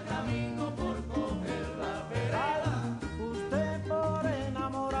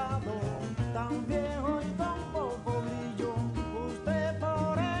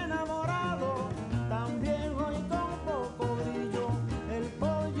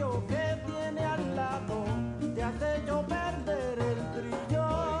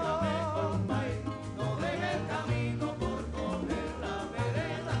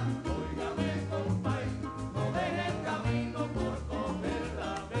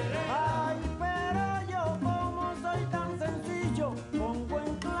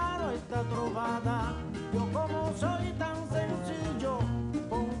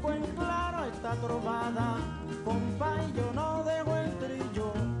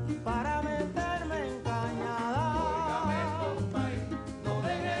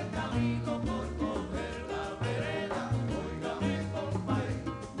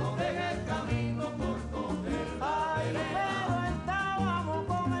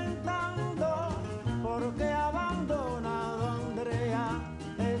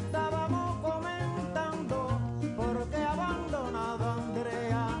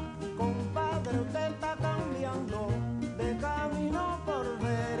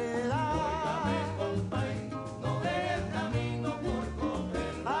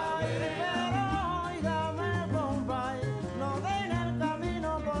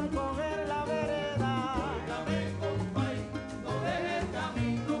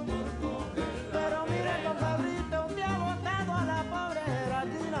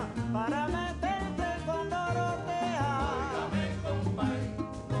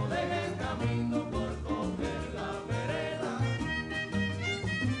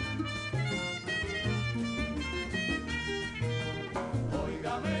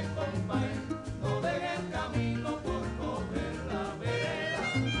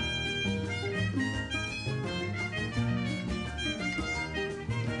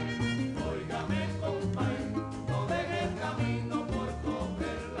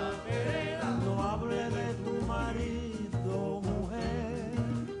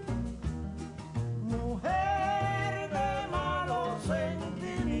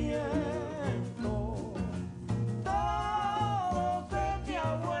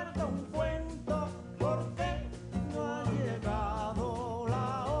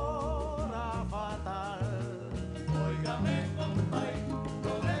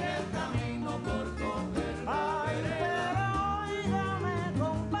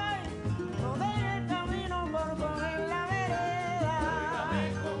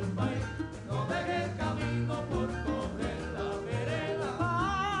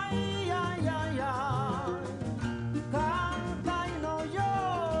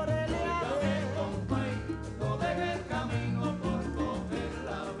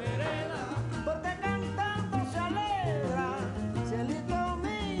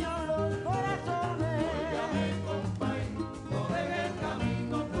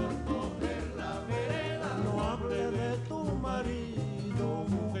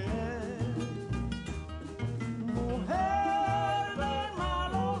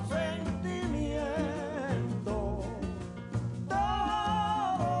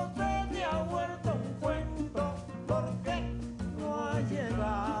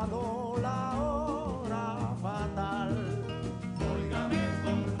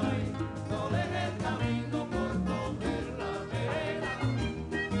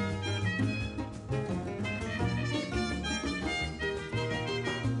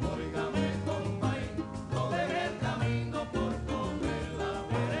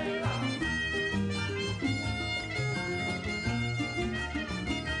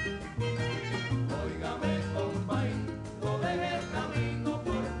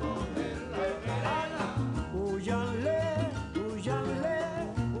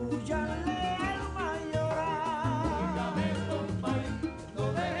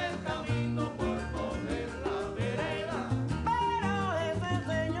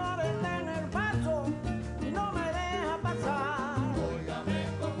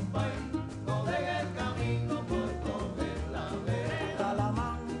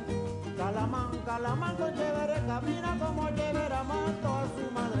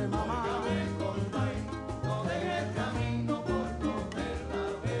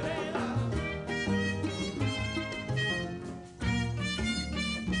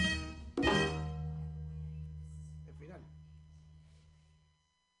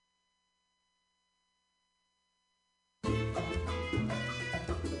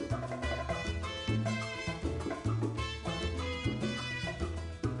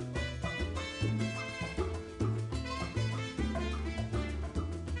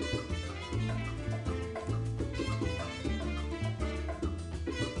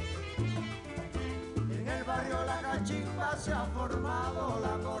se ha formado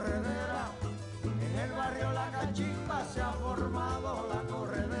la corredera. En el barrio La Cachimba se ha formado la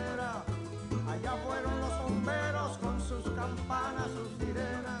corredera. Allá fueron los bomberos con sus campanas, sus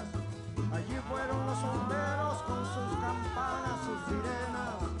sirenas. Allí fueron los bomberos con sus campanas, sus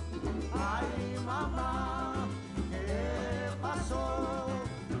sirenas. Ay, mamá, ¿qué pasó?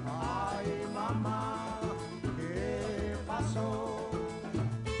 Ay, mamá, ¿qué pasó?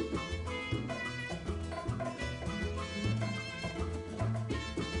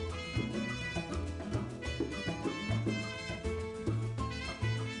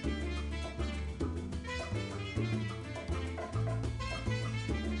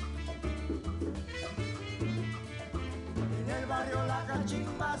 La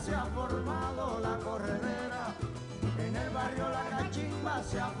Cachimba se ha formado la corredera. En el barrio La Cachimba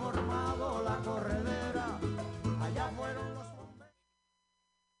se ha formado la corredera. Allá fueron los bomberos.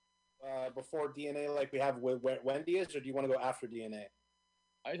 Before DNA, like we have with Wendy is, or do you want to go after DNA?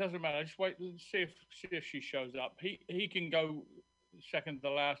 It doesn't matter. Just wait. See if she shows up. He can go second to the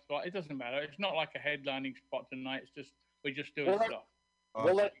last. It doesn't matter. It's not like a headlining spot tonight. It's just we're just doing stuff.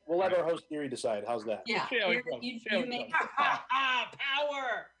 We'll let our host theory decide. How's that? Yeah. You make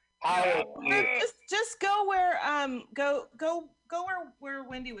Power. Just go where where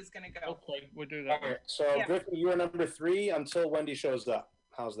Wendy was gonna go. Okay, we'll do that. All right, so yeah. Griffin, you're number 3 until Wendy shows up.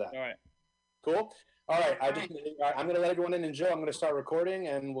 How's that? All right. Cool. All right. I'm gonna let everyone in, and Joe, I'm gonna start recording,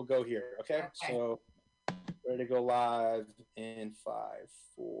 and we'll go here. Okay. So ready to go live in 5,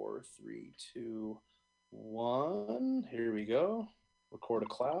 4, 3, 2, 1. Here we go. Record a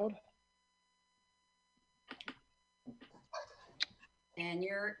cloud. And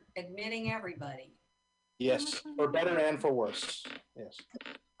you're admitting everybody. Yes, for better and for worse. Yes.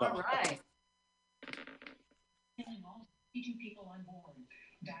 All right.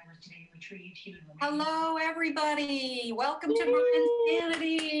 Hello, everybody. Welcome to Marin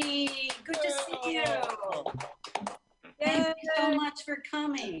Sanity. Good to see you. Thank you so much for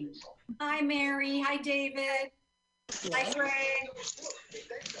coming. Hi, Mary. Hi, David. Hi, Greg.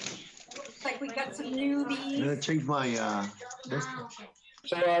 Looks like we got some newbies. I'm gonna change my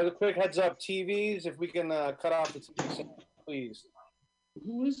So the quick heads up, TVs, if we can cut off the TV, please.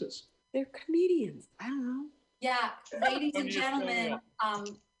 Who is this? They're comedians. I don't know. Yeah, ladies and gentlemen,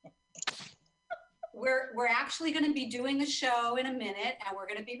 we're actually going to be doing a show in a minute, and we're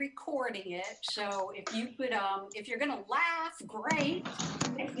going to be recording it. So if you could, if you're going to laugh, great.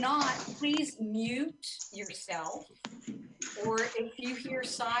 If not, please mute yourself. Or if you hear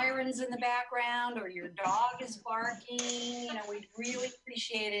sirens in the background or your dog is barking, we'd really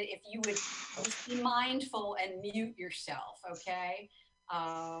appreciate it if you would just be mindful and mute yourself, okay?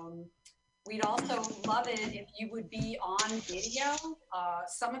 We'd also love it if you would be on video.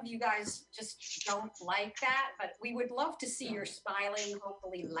 Some of you guys just don't like that, but we would love to see your smiling,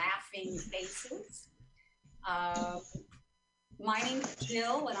 hopefully laughing faces. My name is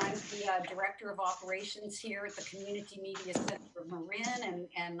Jill, and I'm the Director of Operations here at the Community Media Center of Marin,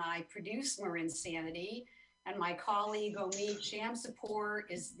 and I produce Marin Sanity. And my colleague, Omid Shamsapur,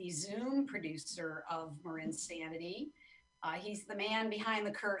 is the Zoom producer of Marin Sanity. He's the man behind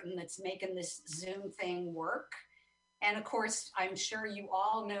the curtain that's making this Zoom thing work. And of course, I'm sure you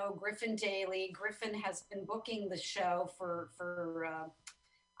all know Griffin Daly. Griffin has been booking the show for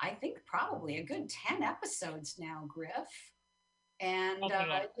I think probably a good 10 episodes now, Griff. And,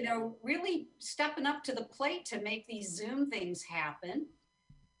 really stepping up to the plate to make these Zoom things happen.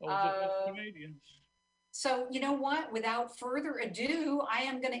 So you know what? Without further ado, I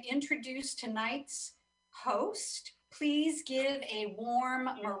am going to introduce tonight's host. Please give a warm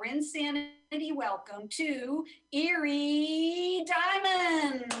Marin Sanity welcome to Erie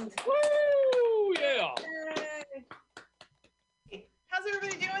Diamond. Woo! Yeah. Yay. How's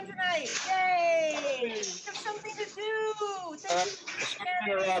everybody doing tonight? Yay! We have something to do.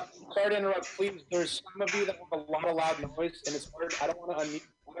 Sorry to interrupt. Please, there's some of you that have a lot of loud noise, and it's hard. I don't want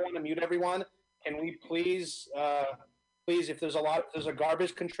to mute everyone. Can we please, if there's a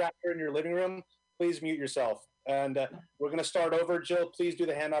garbage contractor in your living room, please mute yourself. And we're going to start over. Jill, please do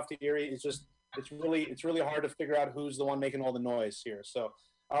the handoff to Erie. It's really hard to figure out who's the one making all the noise here. So,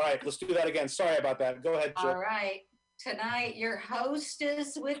 all right, let's do that again. Sorry about that. Go ahead, Jill. All right. Tonight, your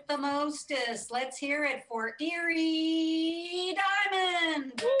hostess with the mostest. Let's hear it for Erie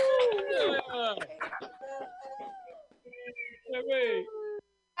Diamond.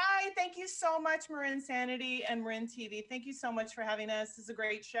 Hi, thank you so much, Marin Sanity and Marin TV. Thank you so much for having us. This is a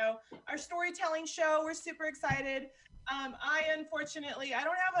great show. Our storytelling show, we're super excited. Unfortunately, I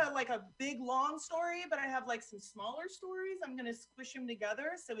don't have a big, long story, but I have some smaller stories. I'm going to squish them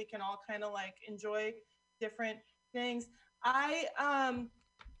together so we can all kind of enjoy different things. I'm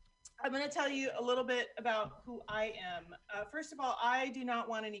going to tell you a little bit about who I am. First of all, I do not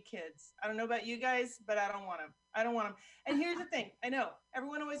want any kids. I don't know about you guys, but I don't want them. I don't want them. And here's the thing. I know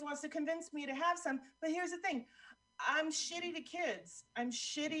everyone always wants to convince me to have some, but here's the thing. I'm shitty to kids. I'm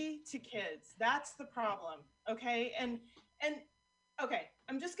shitty to kids. That's the problem. Okay. And okay,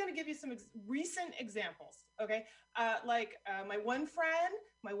 I'm just going to give you some recent examples. Okay. My one friend,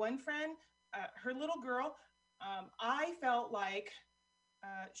 her little girl, I felt like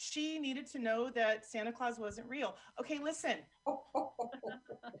she needed to know that Santa Claus wasn't real. Okay, listen.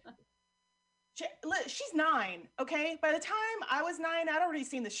 She's 9, okay? By the time I was 9, I'd already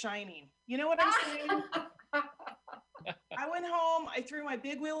seen The Shining. You know what I'm saying? I went home, I threw my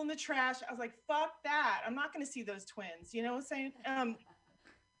big wheel in the trash. I was like, fuck that. I'm not going to see those twins. You know what I'm saying?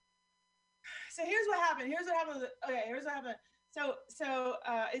 So here's what happened. Okay, here's what happened. So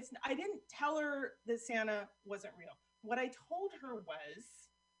I didn't tell her that Santa wasn't real. What I told her was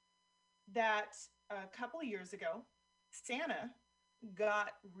that a couple of years ago, Santa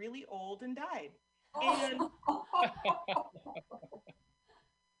got really old and died. And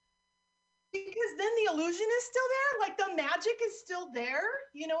because then the illusion is still there, like the magic is still there,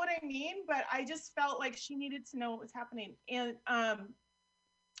 you know what I mean? But I just felt like she needed to know what was happening. And I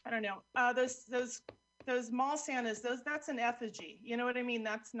don't know, those mall Santas, that's an effigy, you know what I mean?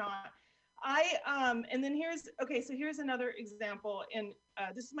 That's not. And then here's another example, and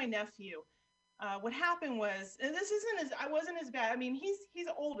this is my nephew. What happened was, and I wasn't as bad. I mean, he's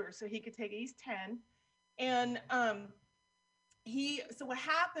older, so he could take it. He's 10, and what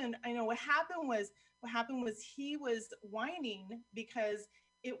happened was he was whining because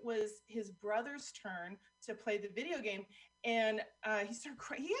it was his brother's turn to play the video game, and he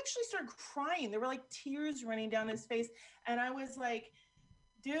actually started crying. There were like tears running down his face, and I was like,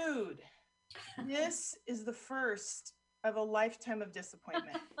 dude, this is the first of a lifetime of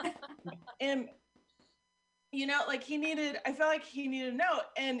disappointment. And you know, like I felt like he needed to know.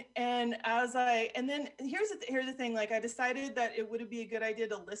 And I was like, and then here's the thing, like I decided that it would be a good idea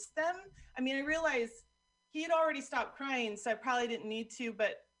to list them. I mean, I realized he had already stopped crying, so I probably didn't need to,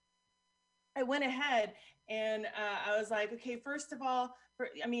 but I went ahead and I was like, okay, first of all,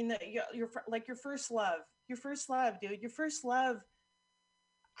 your first love, dude, your first love.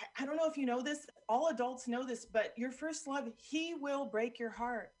 I don't know if you know this, all adults know this, but your first love, he will break your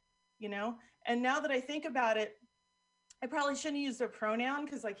heart, you know? And now that I think about it, I probably shouldn't use their pronoun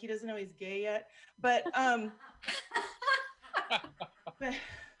because like he doesn't know he's gay yet. But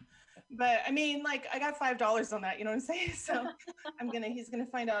but I mean, like I got $5 on that, you know what I'm saying? So he's gonna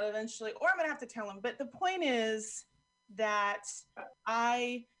find out eventually, or I'm gonna have to tell him. But the point is that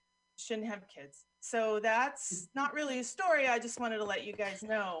I shouldn't have kids. So that's not really a story. I just wanted to let you guys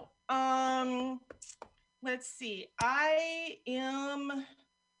know. Let's see. I'm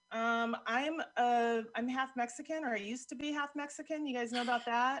half Mexican, or I used to be half Mexican. You guys know about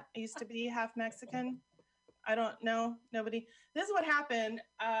that? I used to be half Mexican. I don't know. Nobody. This is what happened.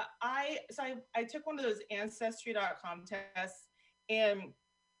 I took one of those Ancestry.com tests, and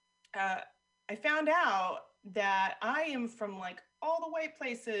I found out that I am from like all the white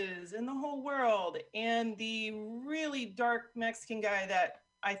places in the whole world, and the really dark Mexican guy that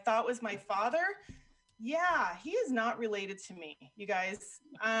I thought was my father, yeah, he is not related to me, you guys.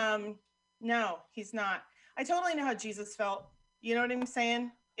 No, he's not. I totally know how Jesus felt. You know what I'm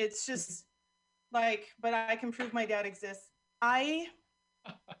saying? It's just like, but I can prove my dad exists. And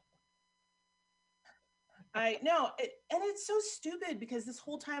it's so stupid because this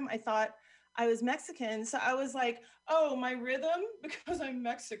whole time I thought I was Mexican. So I was like, oh, my rhythm, because I'm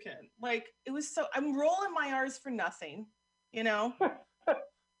Mexican. Like, it was I'm rolling my R's for nothing, you know?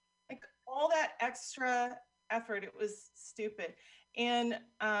 Like, all that extra effort, it was stupid. And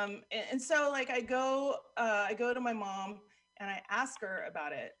so, like, I go to my mom, and I ask her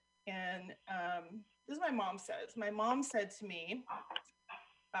about it. And this is what my mom says. My mom said to me,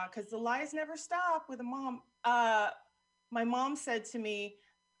 because the lies never stop with a mom. My mom said to me,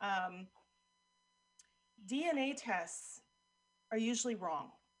 DNA tests are usually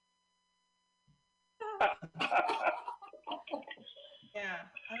wrong. Yeah,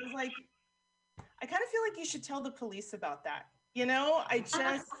 I was like, I kind of feel like you should tell the police about that. You know,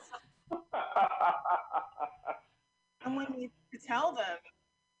 someone needs to tell them.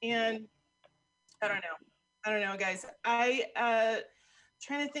 And I don't know, guys.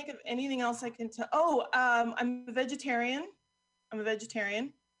 Trying to think of anything else I can tell. Oh, I'm a vegetarian.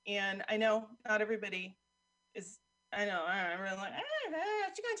 And I know not everybody is. I know. I'm really like,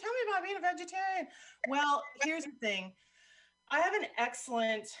 what you gonna tell me about being a vegetarian? Well, here's the thing. I have an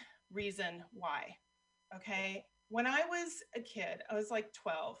excellent reason why. Okay, when I was a kid, I was like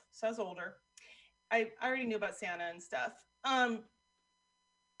 12, so I was older. I already knew about Santa and stuff. I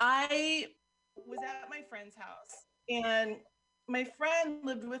was at my friend's house, and my friend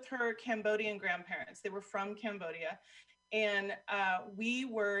lived with her Cambodian grandparents. They were from Cambodia, and we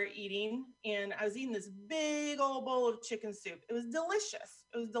were eating, and I was eating this big old bowl of chicken soup. It was delicious.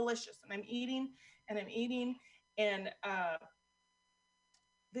 It was delicious, and I'm eating, and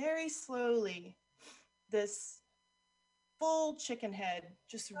very slowly, this full chicken head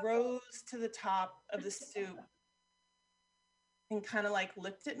just rose to the top of the soup and kind of like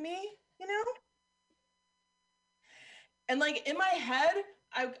looked at me, you know? And like in my head,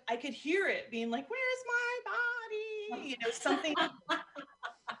 I could hear it being like, where's my body? You know, something.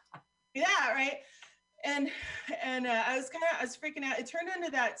 Yeah, right. And I was freaking out. It turned into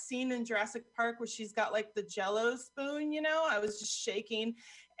that scene in Jurassic Park where she's got like the Jello spoon, you know. I was just shaking,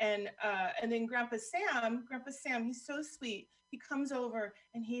 and then Grandpa Sam, he's so sweet. He comes over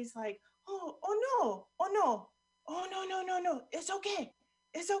and he's like, oh no, it's okay.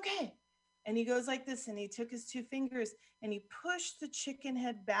 And he goes like this, and he took his two fingers and he pushed the chicken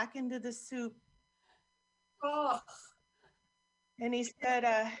head back into the soup. Oh. And he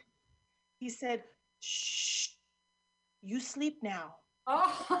said, shh, you sleep now.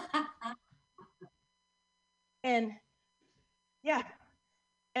 Oh. And yeah.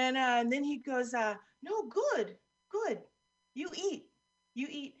 And then he goes, no, good. You eat.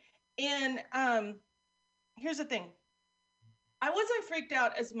 And here's the thing. I wasn't freaked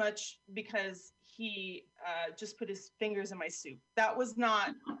out as much because he just put his fingers in my soup. That was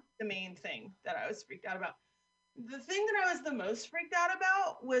not the main thing that I was freaked out about. The thing that I was the most freaked out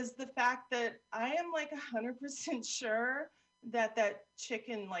about was the fact that I am like 100% sure that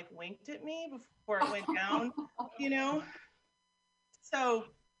chicken like winked at me before it went down, you know? So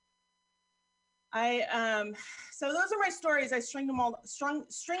so those are my stories. I stringed them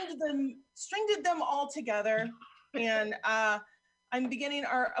all together, and I'm beginning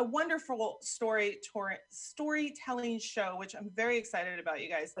a wonderful storytelling show, which I'm very excited about, you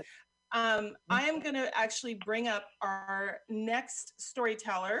guys. I am going to actually bring up our next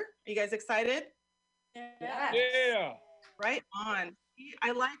storyteller. Are you guys excited? Yeah. Right on.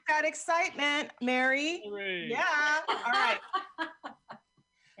 I like that excitement, Mary. Hooray. Yeah. All right.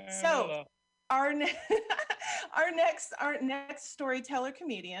 So our next storyteller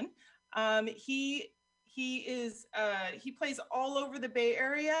comedian, he plays all over the Bay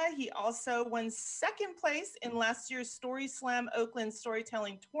Area. He also won second place in last year's Story Slam Oakland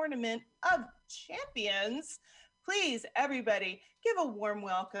Storytelling Tournament of Champions. Please, everybody, give a warm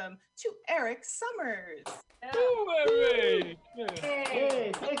welcome to Eric Summers. Hooray.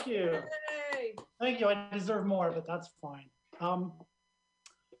 Hey, thank you. Thank you. I deserve more, but that's fine.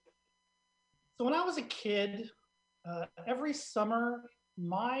 So when I was a kid, every summer,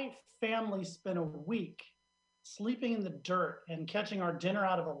 my family spent a week sleeping in the dirt and catching our dinner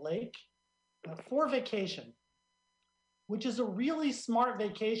out of a lake for vacation, which is a really smart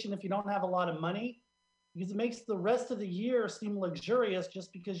vacation if you don't have a lot of money, because it makes the rest of the year seem luxurious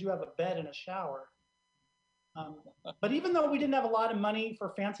just because you have a bed and a shower. But even though we didn't have a lot of money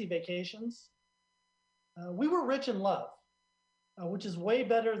for fancy vacations, we were rich in love, which is way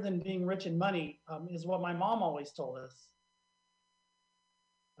better than being rich in money, is what my mom always told us.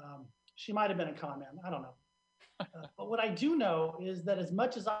 She might have been a con man, I don't know. But what I do know is that as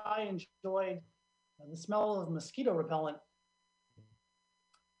much as I enjoyed the smell of mosquito repellent,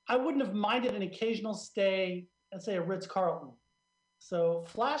 I wouldn't have minded an occasional stay at, say, a Ritz-Carlton. So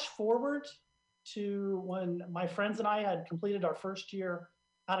flash forward to when my friends and I had completed our first year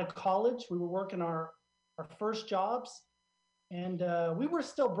out of college. We were working our first jobs, and we were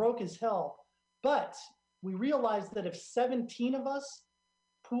still broke as hell. But we realized that if 17 of us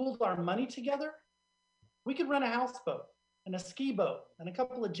pooled our money together, we could rent a houseboat and a ski boat and a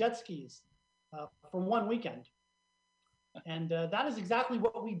couple of jet skis for one weekend. And that is exactly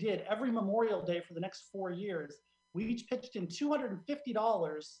what we did every Memorial Day for the next 4 years. We each pitched in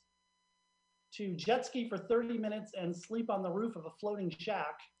 $250 to jet ski for 30 minutes and sleep on the roof of a floating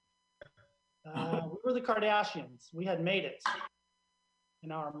shack. We were the Kardashians. We had made it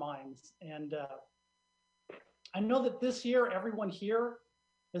in our minds. And I know that this year, everyone here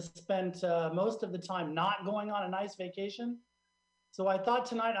has spent most of the time not going on a nice vacation. So I thought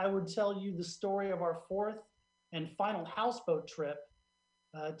tonight I would tell you the story of our fourth and final houseboat trip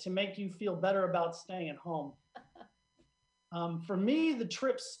to make you feel better about staying at home. For me, the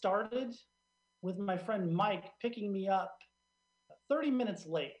trip started with my friend Mike picking me up 30 minutes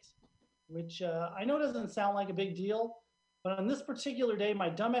late, which I know doesn't sound like a big deal, but on this particular day, my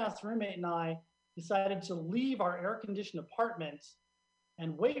dumbass roommate and I decided to leave our air-conditioned apartment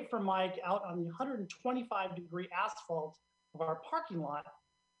and wait for Mike out on the 125-degree asphalt of our parking lot,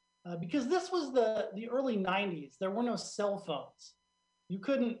 because this was the early 90s. There were no cell phones. You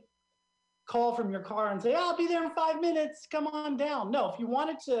couldn't call from your car and say, I'll be there in 5 minutes, come on down. No, if you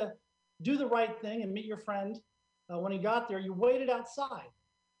wanted to do the right thing and meet your friend when he got there, you waited outside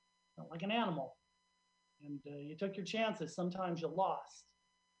like an animal. And you took your chances. Sometimes you lost.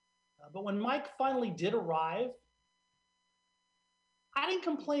 But when Mike finally did arrive, I didn't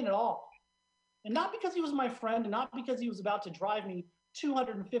complain at all. And not because he was my friend, and not because he was about to drive me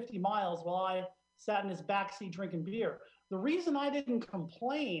 250 miles while I sat in his backseat drinking beer. The reason I didn't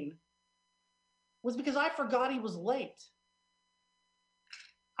complain was because I forgot he was late.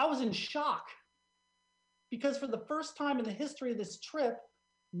 I was in shock because for the first time in the history of this trip,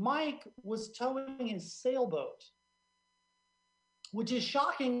 Mike was towing his sailboat, which is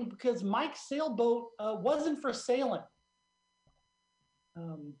shocking because Mike's sailboat wasn't for sailing.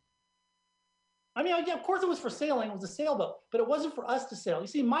 I mean, yeah, of course it was for sailing. It was a sailboat, but it wasn't for us to sail. You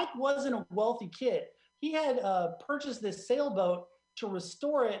see, Mike wasn't a wealthy kid. He had purchased this sailboat to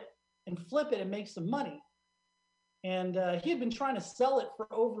restore it and flip it and make some money. And he had been trying to sell it for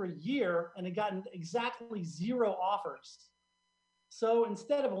over a year and had gotten exactly 0 offers. So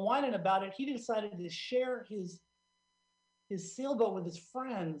instead of whining about it, he decided to share his sailboat with his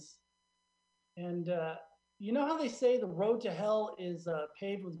friends. And you know how they say the road to hell is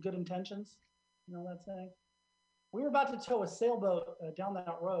paved with good intentions? You know that saying? We were about to tow a sailboat down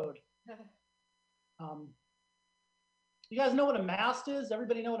that road. You guys know what a mast is?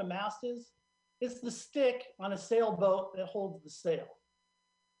 Everybody know what a mast is? It's the stick on a sailboat that holds the sail.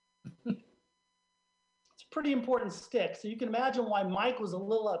 It's a pretty important stick. So you can imagine why Mike was a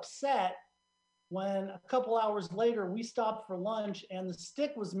little upset when a couple hours later we stopped for lunch and the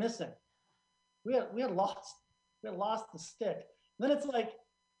stick was missing. We had lost the stick. And then it's like,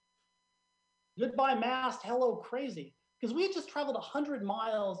 goodbye mast, hello crazy. Because we had just traveled 100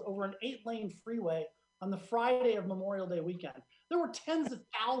 miles over an 8-lane freeway on the Friday of Memorial Day weekend. There were tens of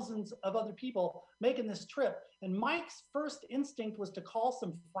thousands of other people making this trip. And Mike's first instinct was to call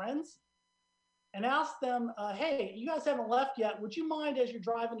some friends and ask them, hey, you guys haven't left yet. Would you mind, as you're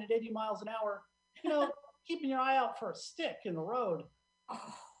driving at 80 miles an hour, keeping your eye out for a stick in the road?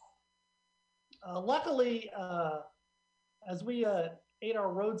 Luckily, as we ate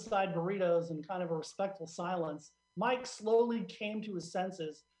our roadside burritos in kind of a respectful silence, Mike slowly came to his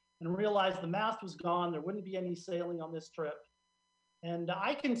senses and realized the mast was gone. There wouldn't be any sailing on this trip. And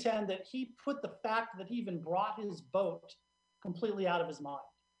I contend that he put the fact that he even brought his boat completely out of his mind,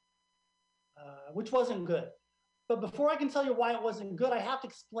 which wasn't good. But before I can tell you why it wasn't good, I have to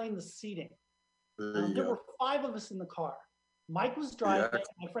explain the seating. There were 5 of us in the car. Mike was driving.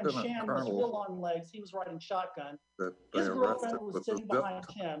 My friend Shan was real long legs. He was riding shotgun. His girlfriend was sitting behind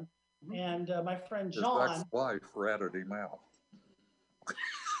him. And my friend John. His ex-wife ratted him out.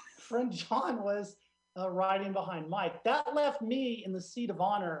 Friend John was riding behind Mike. That left me in the seat of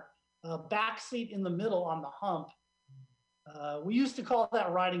honor, back seat in the middle on the hump. We used to call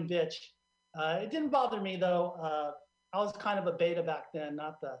that riding bitch. It didn't bother me though. I was kind of a beta back then,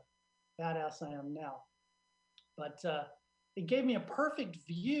 not the badass I am now. But it gave me a perfect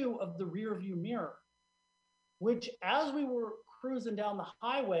view of the rear view mirror, which as we were cruising down the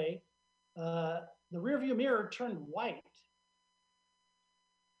highway, the rear view mirror turned white.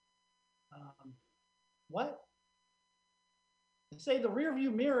 What? They say the rear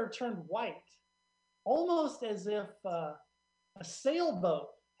view mirror turned white, almost as if a sailboat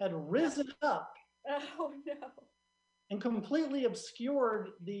had risen up and completely obscured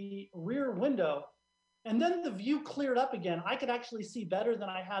the rear window. And then the view cleared up again. I could actually see better than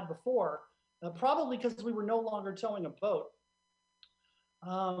I had before, probably because we were no longer towing a boat.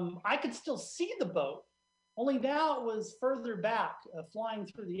 I could still see the boat, only now it was further back, flying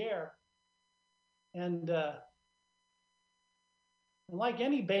through the air. And like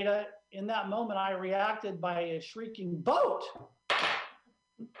any beta, in that moment, I reacted by a shrieking boat,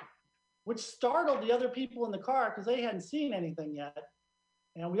 which startled the other people in the car because they hadn't seen anything yet.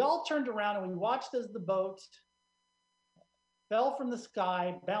 And we all turned around and we watched as the boat fell from the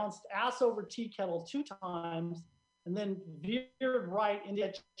sky, bounced ass over tea kettle 2 times, and then veered right into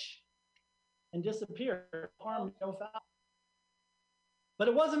it and disappeared. Harm, no foul. But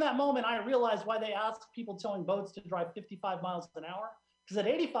it wasn't that moment I realized why they asked people towing boats to drive 55 miles an hour. Because at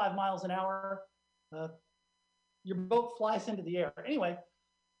 85 miles an hour, your boat flies into the air. Anyway,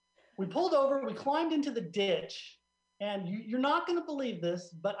 we pulled over, we climbed into the ditch, and you're not going to believe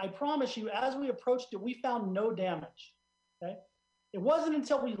this, but I promise you, as we approached it, we found no damage. Okay, It wasn't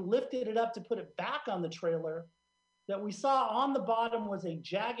until we lifted it up to put it back on the trailer that we saw on the bottom was a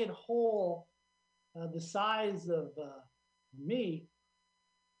jagged hole the size of me.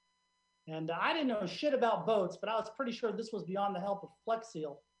 And I didn't know shit about boats, but I was pretty sure this was beyond the help of Flex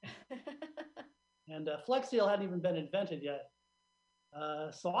Seal. And Flex Seal hadn't even been invented yet.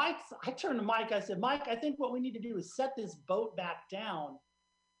 So I turned to Mike. I said, Mike, I think what we need to do is set this boat back down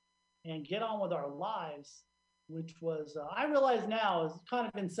and get on with our lives, which was, I realize now, is kind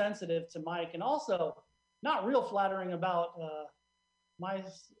of insensitive to Mike and also not real flattering about my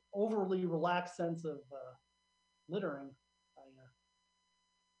overly relaxed sense of littering.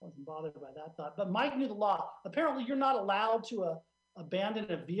 I wasn't bothered by that thought. But Mike knew the law. Apparently, you're not allowed to abandon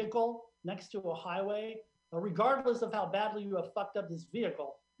a vehicle next to a highway, regardless of how badly you have fucked up this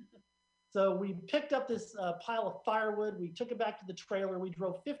vehicle. So we picked up this pile of firewood. We took it back to the trailer. We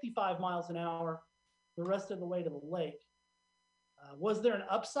drove 55 miles an hour the rest of the way to the lake. Was there an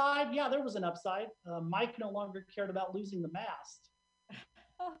upside? Yeah, there was an upside. Mike no longer cared about losing the mast.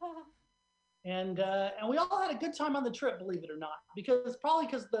 And we all had a good time on the trip, believe it or not, because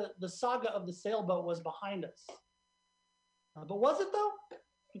the saga of the sailboat was behind us. But was it though?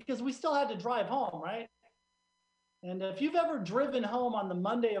 Because we still had to drive home, right? And if you've ever driven home on the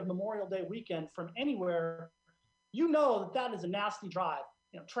Monday of Memorial Day weekend from anywhere, you know that that is a nasty drive.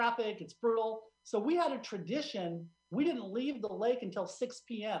 You know, traffic, it's brutal. So we had a tradition. We didn't leave the lake until 6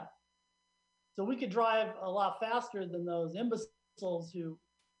 p.m. So we could drive a lot faster than those imbeciles who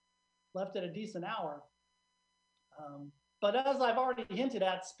left at a decent hour. But as I've already hinted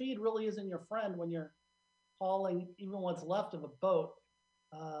at, speed really isn't your friend when you're hauling even what's left of a boat.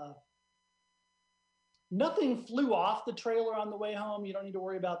 Nothing flew off the trailer on the way home. You don't need to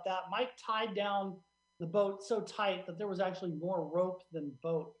worry about that. Mike tied down the boat so tight that there was actually more rope than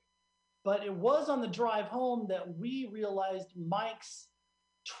boat. But it was on the drive home that we realized Mike's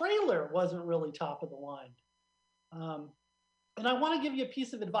trailer wasn't really top of the line. And I want to give you a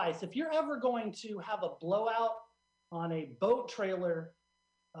piece of advice. If you're ever going to have a blowout on a boat trailer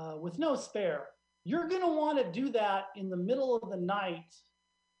with no spare, you're going to want to do that in the middle of the night,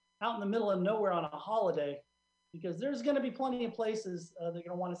 out in the middle of nowhere on a holiday, because there's going to be plenty of places that are going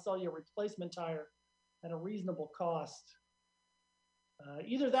to want to sell you a replacement tire at a reasonable cost.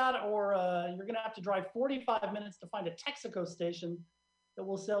 Either that or you're going to have to drive 45 minutes to find a Texaco station that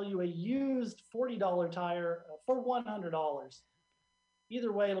will sell you a used $40 tire for $100.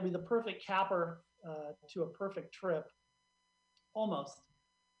 Either way, it'll be the perfect capper to a perfect trip, almost.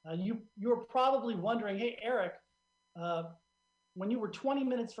 You're probably wondering, hey, Eric, when you were 20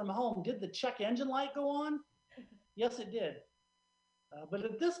 minutes from home, did the check engine light go on? Yes, it did. But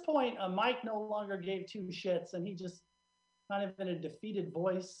at this point, Mike no longer gave two shits, and he just kind of in a defeated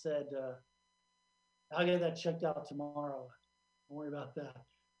voice said, I'll get that checked out tomorrow. Don't worry about that.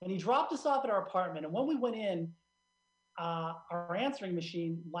 And he dropped us off at our apartment. And when we went in, our answering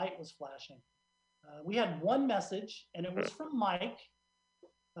machine light was flashing. We had one message, and it was from Mike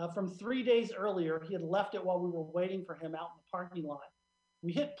from 3 days earlier. He had left it while we were waiting for him out in the parking lot.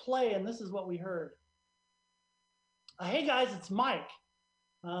 We hit play, and this is what we heard. Hey, guys, it's Mike.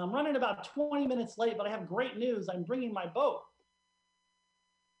 I'm running about 20 minutes late, but I have great news. I'm bringing my boat.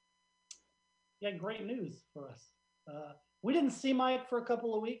 He had great news for us. We didn't see Mike for a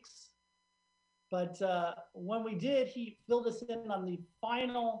couple of weeks, but when we did, he filled us in on the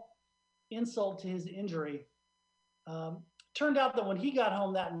final insult to his injury. Turned out that when he got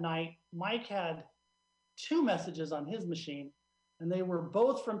home that night, Mike had two messages on his machine, and they were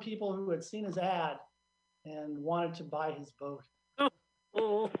both from people who had seen his ad and wanted to buy his boat.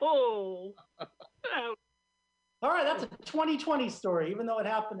 All right, that's a 2020 story, even though it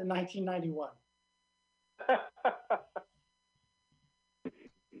happened in 1991.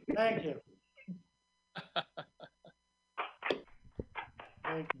 Thank you.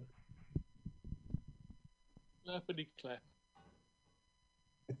 Thank you. Clappity clap.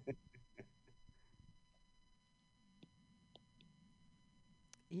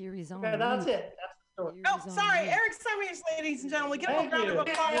 Erie's on. Okay, that's it. That's the story. Oh, sorry, Eric Summers, ladies and gentlemen. Give him a round of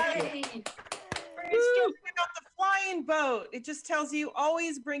applause. Yay. For his story about the flying boat. It just tells you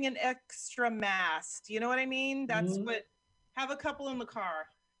always bring an extra mast. You know what I mean? That's what. Have a couple in the car.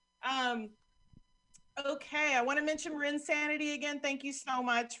 Okay, I want to mention Marin Sanity again. Thank you so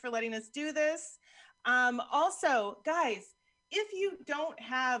much for letting us do this. Also, guys, if you don't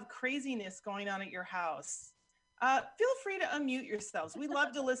have craziness going on at your house, feel free to unmute yourselves. We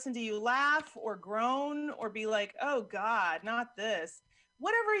love to listen to you laugh or groan or be like, oh God, not this.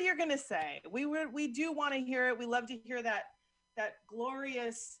 Whatever you're gonna say, we do want to hear it. We love to hear that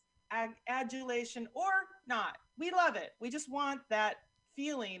glorious adulation or not. We love it. We just want that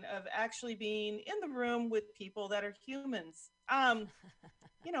feeling of actually being in the room with people that are humans.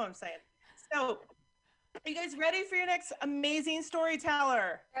 You know what I'm saying? So, are you guys ready for your next amazing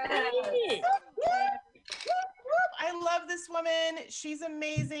storyteller? Yes. I love this woman. She's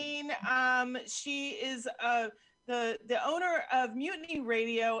amazing. She is the owner of Mutiny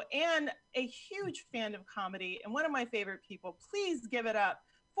Radio and a huge fan of comedy and one of my favorite people. Please give it up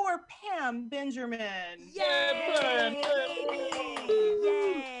for Pam Benjamin. Yay!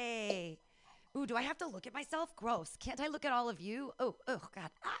 Yay! Ooh, do I have to look at myself? Gross. Can't I look at all of you? Oh, God.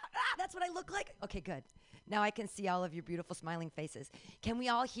 That's what I look like? Okay, good. Now I can see all of your beautiful smiling faces. Can we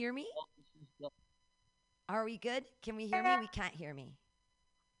all hear me? Are we good? Can we hear me? We can't hear me.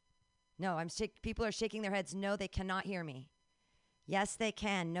 No, people are shaking their heads. No, they cannot hear me. Yes, they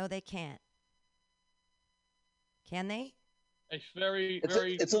can. No, they can't. Can they? It's very,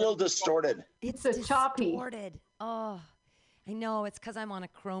 It's a little distorted. It's a choppy. distorted. Oh, I know. It's because I'm on a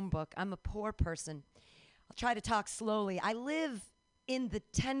Chromebook. I'm a poor person. I'll try to talk slowly. I live in the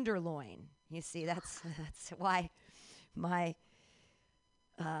Tenderloin. You see, that's why my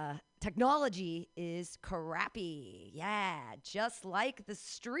technology is crappy. Yeah, just like the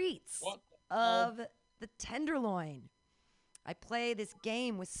streets of the Tenderloin. I play this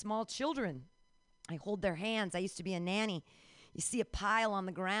game with small children. I hold their hands. I used to be a nanny. You see a pile on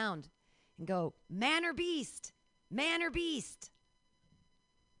the ground and go, man or beast, man or beast.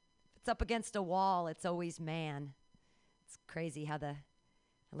 If it's up against a wall, it's always man. It's crazy how I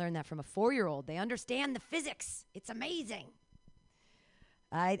learned that from a 4-year-old. They understand the physics. It's amazing.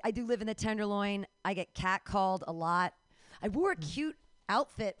 I do live in the Tenderloin. I get catcalled a lot. I wore a cute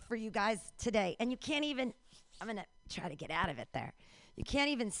outfit for you guys today, and you can't even, I'm going to try to get out of it there. You can't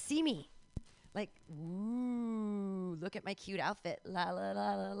even see me. Like, ooh, look at my cute outfit. La, la,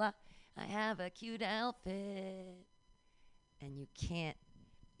 la, la, la. I have a cute outfit. And you can't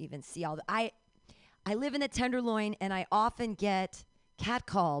even see all the, I live in the Tenderloin, and I often get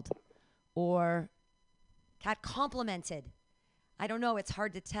catcalled or cat complimented. I don't know. It's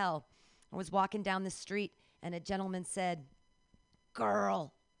hard to tell. I was walking down the street, and a gentleman said,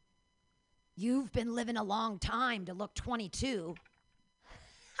 girl, you've been living a long time to look 22.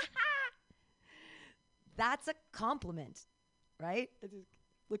 That's a compliment, right? I just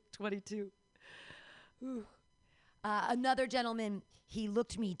look 22. Another gentleman, he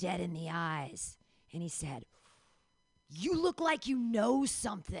looked me dead in the eyes, and he said, you look like you know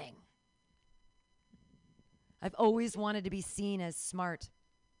something. I've always wanted to be seen as smart.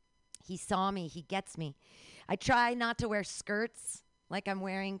 He saw me. He gets me. I try not to wear skirts like I'm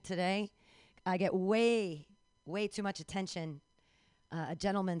wearing today. I get way too much attention. A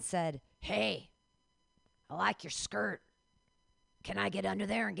gentleman said, hey, I like your skirt. Can I get under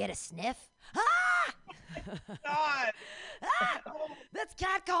there and get a sniff? Ah! God. Ah! That's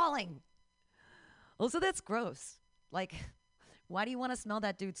catcalling. Also, that's gross. Like, why do you want to smell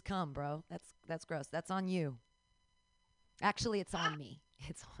that dude's cum, bro? That's gross. That's on you. Actually, it's on me.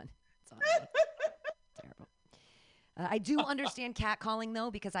 It's on me. Terrible. I do understand catcalling,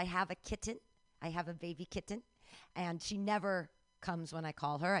 though, because I have a kitten. I have a baby kitten, and she never comes when I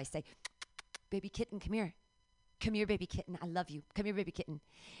call her. I say, baby kitten, come here. Come here, baby kitten. I love you. Come here, baby kitten.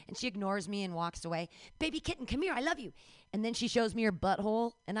 And she ignores me and walks away. Baby kitten, come here. I love you. And then she shows me her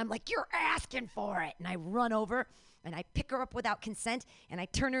butthole, and I'm like, you're asking for it. And I run over, and I pick her up without consent, and I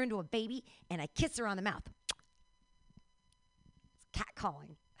turn her into a baby, and I kiss her on the mouth. It's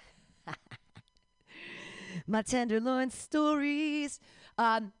catcalling. My Tenderloin stories.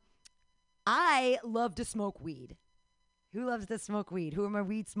 I love to smoke weed. Who loves to smoke weed? Who are my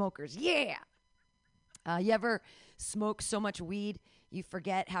weed smokers? Yeah. You ever smoke so much weed you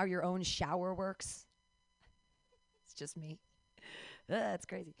forget how your own shower works? It's just me. That's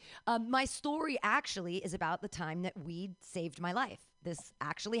crazy. My story actually is about the time that weed saved my life. This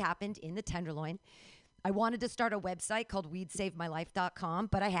actually happened in the Tenderloin. I wanted to start a website called weedsavemylife.com,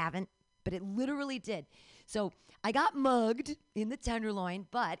 but I haven't. But it literally did. So I got mugged in the Tenderloin,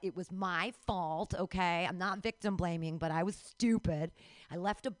 but it was my fault, okay? I'm not victim blaming, but I was stupid. I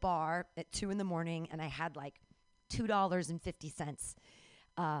left a bar at 2 a.m. and I had like $2.50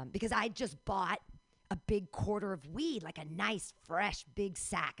 because I just bought a big quarter of weed, like a nice, fresh, big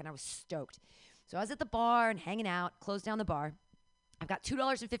sack, and I was stoked. So I was at the bar and hanging out, closed down the bar. I've got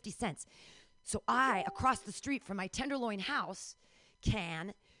 $2.50. So I, across the street from my Tenderloin house,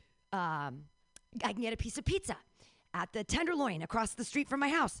 I can get a piece of pizza at the Tenderloin across the street from my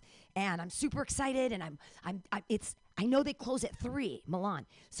house, and I'm super excited. And it's I know they close at 3, Milan.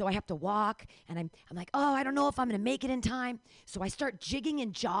 So I have to walk, and I'm like, oh, I don't know if I'm going to make it in time. So I start jigging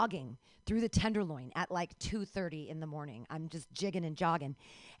and jogging through the Tenderloin at like 2:30 in the morning. I'm just jigging and jogging.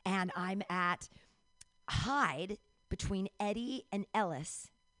 And I'm at Hyde between Eddie and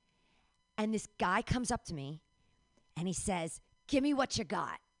Ellis. And this guy comes up to me, and he says, give me what you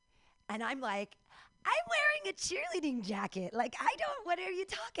got. And I'm like, I'm wearing a cheerleading jacket. Like, what are you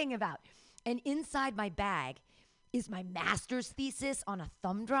talking about? And inside my bag is my master's thesis on a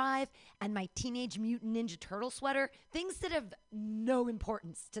thumb drive and my Teenage Mutant Ninja Turtle sweater, things that have no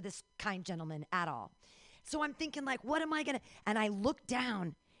importance to this kind gentleman at all. So I'm thinking, like, what am I going to? And I look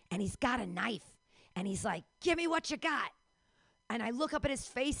down, and he's got a knife, and he's like, give me what you got. And I look up at his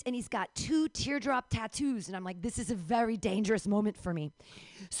face, and he's got 2 teardrop tattoos, and I'm like, this is a very dangerous moment for me.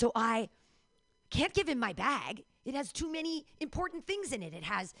 So I can't give him my bag. It has too many important things in it. It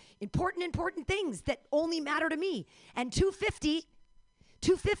has important things that only matter to me. And $250,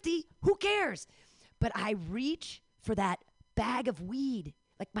 who cares? But I reach for that bag of weed,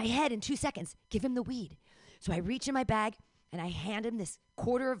 like my head in 2 seconds. Give him the weed. So I reach in my bag, and I hand him this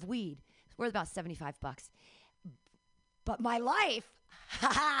quarter of weed. It's worth about $75. But my life,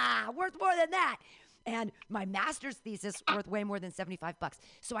 worth more than that. And my master's thesis worth way more than $75.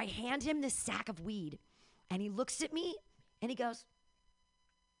 So I hand him this sack of weed. And he looks at me, and he goes,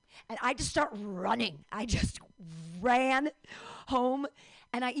 and I just start running. I just ran home,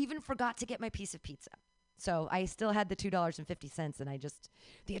 and I even forgot to get my piece of pizza. So I still had the $2.50, and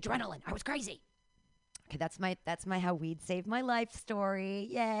the adrenaline, I was crazy. Okay, that's my how weed saved my life story.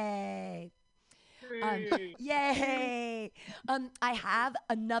 Yay. Yay. I have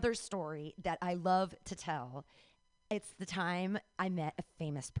another story that I love to tell. It's the time I met a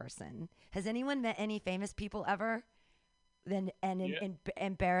famous person. Has anyone met any famous people ever?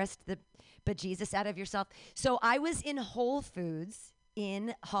 Embarrassed the bejesus out of yourself? So I was in Whole Foods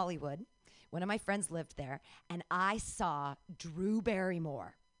in Hollywood. One of my friends lived there, and I saw Drew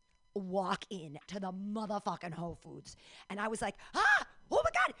Barrymore walk in to the motherfucking Whole Foods. And I was like, oh my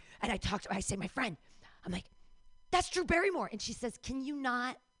God. And I say, my friend, I'm like, that's Drew Barrymore. And she says, can you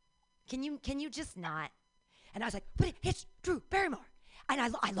just not? And I was like, but it's Drew Barrymore. And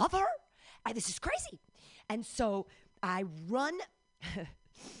I love her. This is crazy. And so I run.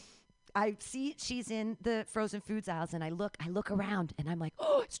 I see she's in the frozen foods aisles, and I look around, and I'm like,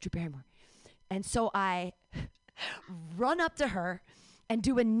 oh, it's Drew Barrymore. And so I run up to her and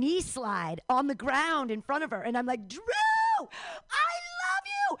do a knee slide on the ground in front of her. And I'm like, Drew, I love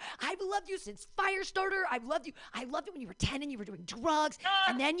you. I've loved you since Firestarter. I've loved you. I loved it when you were 10 and you were doing drugs.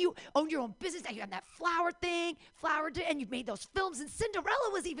 And then you owned your own business. And you had that flower thing, and you made those films. And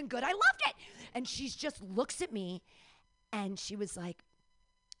Cinderella was even good. I loved it. And she just looks at me, and she was like,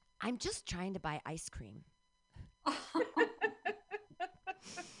 I'm just trying to buy ice cream.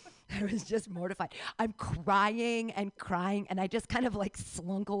 I was just mortified. I'm crying, and I just kind of like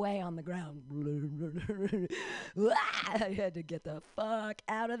slunk away on the ground. I had to get the fuck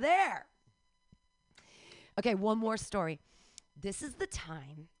out of there. Okay, one more story. This is the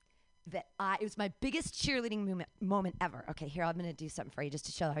time that it was my biggest cheerleading moment ever. Okay, here, I'm going to do something for you just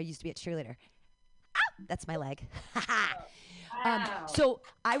to show how I used to be a cheerleader. Ow, that's my leg. So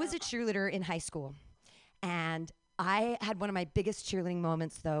I was a cheerleader in high school, and I had one of my biggest cheerleading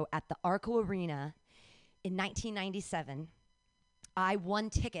moments, though, at the Arco Arena in 1997. I won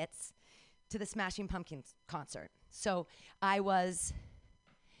tickets to the Smashing Pumpkins concert. So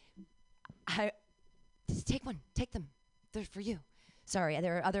just take them. They're for you. Sorry,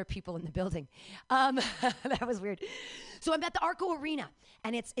 there are other people in the building. That was weird. So I'm at the Arco Arena,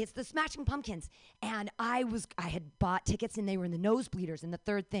 and it's the Smashing Pumpkins, and I had bought tickets, and they were in the nosebleeders in the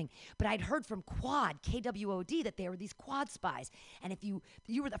third thing. But I'd heard from Quad, KWOD, that they were these Quad spies, and if you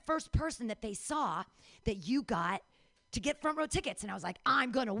were the first person that they saw, that you got to get front row tickets. And I was like,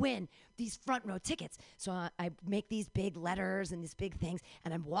 I'm going to win these front row tickets. So I make these big letters and these big things,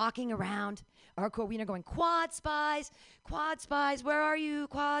 and I'm walking around Arco Arena going, Quad spies, where are you,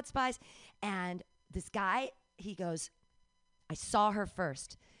 Quad spies? And this guy, he goes, I saw her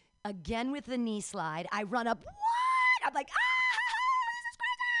first. Again with the knee slide, I run up, what? I'm like, this is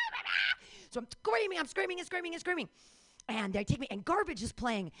crazy. So I'm screaming. And they take me, and Garbage is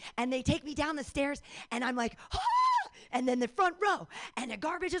playing, and they take me down the stairs, and I'm like, and then the front row, and the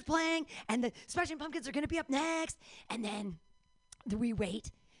Garbage is playing, and the Smashing Pumpkins are going to be up next, and then we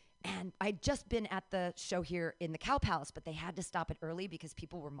wait, and I'd just been at the show here in the Cow Palace, but they had to stop it early because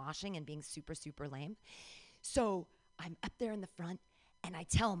people were moshing and being super, super lame. So I'm up there in the front, and I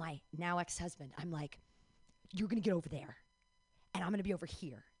tell my now ex-husband, I'm like, you're going to get over there, and I'm going to be over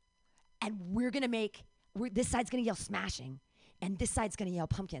here, and we're going to make this side's going to yell smashing and this side's going to yell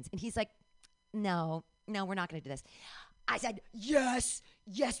pumpkins. And he's like, no, we're not going to do this. I said, yes,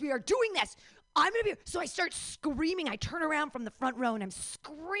 we are doing this. I'm going to be. So I start screaming. I turn around from the front row and I'm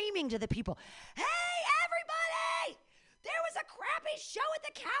screaming to the people, hey, everybody, there was a crappy show at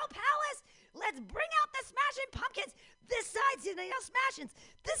the Cow Palace. Let's bring out the smashing pumpkins. This side's going to yell smashings.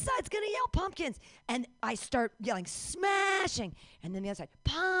 This side's going to yell pumpkins. And I start yelling smashing. And then the other side,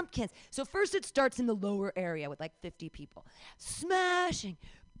 pumpkins. So first it starts in the lower area with like 50 people. Smashing,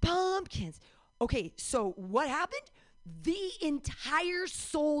 pumpkins. Okay, so what happened? The entire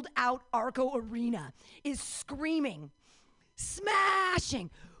sold out Arco Arena is screaming,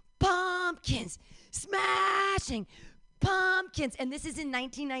 smashing, pumpkins, smashing, pumpkins. And this is in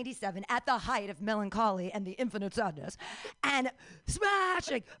 1997 at the height of melancholy and the infinite sadness. And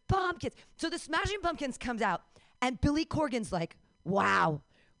smashing pumpkins. So the Smashing Pumpkins comes out and Billy Corgan's like, wow,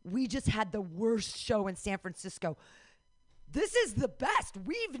 we just had the worst show in San Francisco. This is the best.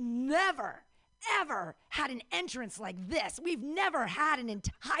 We've never, ever had an entrance like this. We've never had an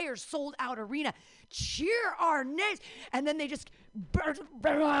entire sold out arena. Cheer our names. And then they just,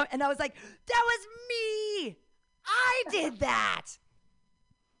 and I was like, that was me. I did that.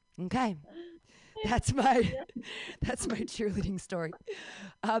 Okay. That's my cheerleading story.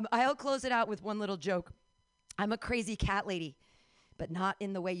 I'll close it out with one little joke. I'm a crazy cat lady, but not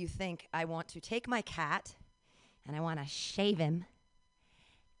in the way you think. I want to take my cat and I want to shave him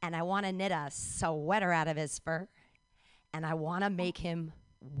and I want to knit a sweater out of his fur and I want to make him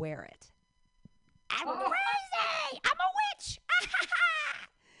wear it. I'm crazy. I'm a witch.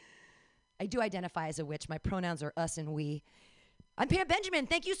 I do identify as a witch. My pronouns are us and we. I'm Pam Benjamin.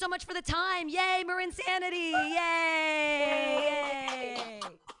 Thank you so much for the time. Yay, Marin Sanity. Yay.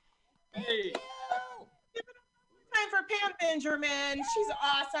 Hey. Time for Pam Benjamin. She's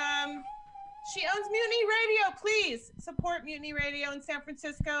awesome. She owns Mutiny Radio. Please support Mutiny Radio in San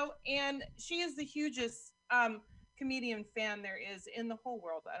Francisco. And she is the hugest comedian fan there is in the whole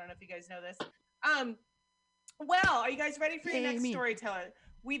world. I don't know if you guys know this. Well, are you guys ready for your next storyteller?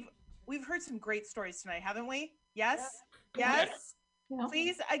 We've heard some great stories tonight, haven't we? Yes? Yes? Yeah.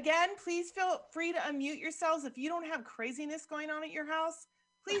 Please feel free to unmute yourselves. If you don't have craziness going on at your house,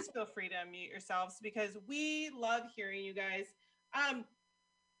 please feel free to unmute yourselves because we love hearing you guys.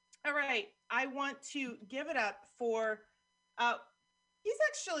 All right, I want to give it up for, he's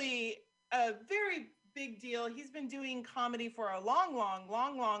actually a very big deal. He's been doing comedy for a long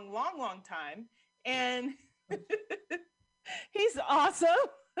time. And he's awesome.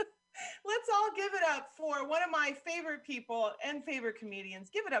 Let's all give it up for one of my favorite people and favorite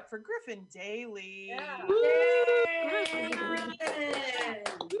comedians. Give it up for Griffin Daly. Yeah.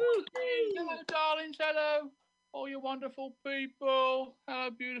 Hello, darlings. Hello, all you wonderful people. Hello,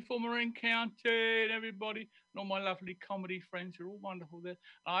 beautiful Marin County and everybody, and all my lovely comedy friends who are all wonderful there.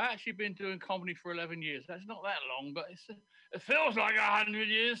 I've actually been doing comedy for 11 years. That's not that long, but it feels like 100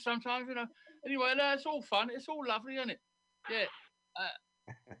 years sometimes, you know. Anyway, it's all fun. It's all lovely, isn't it? Yeah.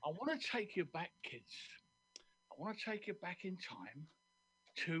 I want to take you back, kids. I want to take you back in time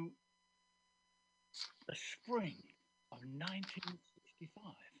to the spring of 1965.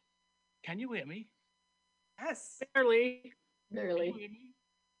 Can you hear me? Yes. Barely. Can you hear me?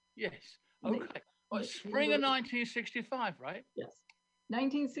 Yes. Okay. Well, spring of 1965, right? Yes.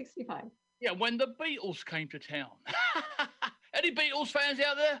 1965. Yeah, when the Beatles came to town. Any Beatles fans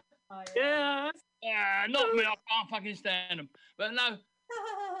out there? Yes. Not me. I can't fucking stand them. But no.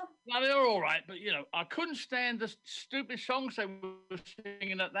 No, they're all right, but you know, I couldn't stand the stupid songs they were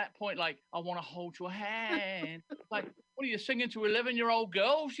singing at that point, like "I Want to Hold Your Hand." Like, what are you singing to 11-year-old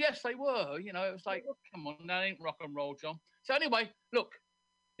girls? Yes, they were. You know, it was like, come on, that ain't rock and roll, John. So anyway, look,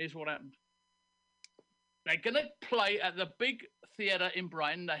 here's what happened. They're gonna play at the big theatre in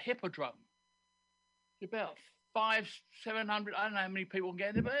Brighton, the Hippodrome. It's about 500-700. I don't know how many people can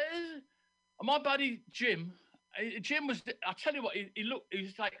get in there, but my buddy Jim was, I'll tell you what, he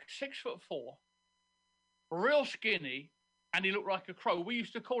was like 6'4", real skinny, and he looked like a crow. We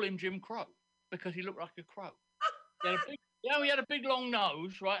used to call him Jim Crow because he looked like a crow. He had a big long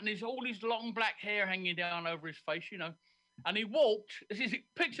nose, right? And all his long black hair hanging down over his face, you know. And he walked,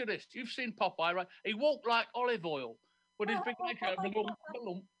 picture this, you've seen Popeye, right? He walked like olive oil with his big legs out.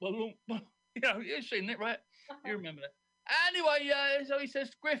 You know, you've seen it, right? You remember that. Anyway, so he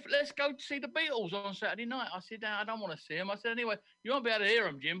says, Griff, let's go see the Beatles on Saturday night. I said, no, I don't want to see them. I said, anyway, you won't be able to hear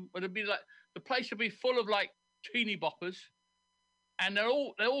them, Jim. But it'd be like, the place would be full of like teeny boppers. And they're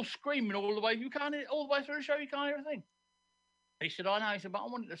all screaming all the way. You can't hear, all the way through the show, you can't hear a thing. He said, I know. He said, but I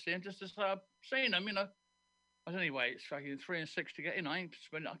wanted to see them just to start seeing them, you know. I said, anyway, it's fucking 3 and 6 to get in. I ain't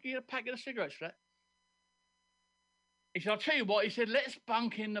spending, I'll give you a packet of cigarettes for that. He said, I'll tell you what, he said, let's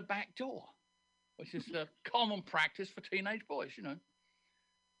bunk in the back door, which is a common practice for teenage boys, you know.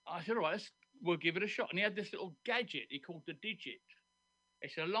 I said, all right, we'll give it a shot. And he had this little gadget he called the Digit.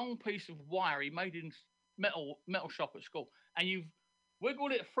 It's a long piece of wire he made in metal shop at school. And you've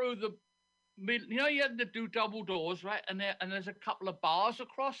wiggled it through the middle. You know, you had to do double doors, right? And there's a couple of bars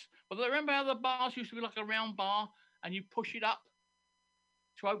across. But remember how the bars used to be like a round bar and you push it up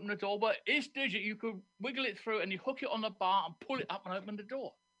to open the door? But this Digit, you could wiggle it through and you hook it on the bar and pull it up and open the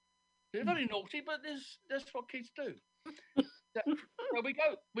door. It's very naughty, but that's what kids do. So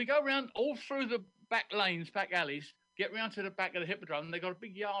we go around all through the back lanes, back alleys, get round to the back of the Hippodrome, and they got a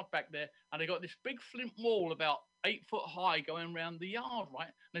big yard back there, and they got this big flint wall about 8 foot high going around the yard, right?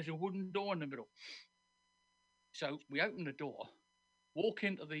 And there's a wooden door in the middle. So we open the door, walk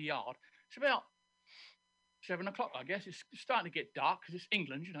into the yard. It's about 7 o'clock, I guess. It's starting to get dark because it's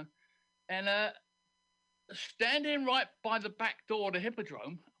England, you know. And standing right by the back door of the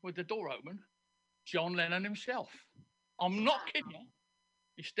Hippodrome with the door open, John Lennon himself. I'm not kidding you.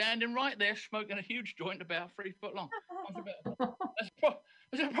 He's standing right there smoking a huge joint about 3 foot long.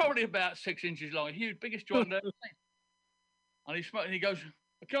 That's probably about 6 inches long, a huge, biggest joint I've ever seen. And he's smoking, he goes,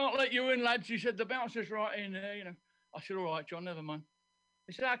 I can't let you in, lads. He said, the bouncer's right in there, you know. I said, all right, John, never mind.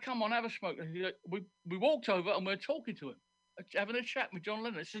 He said, come on, have a smoke. We walked over and we're talking to him, having a chat with John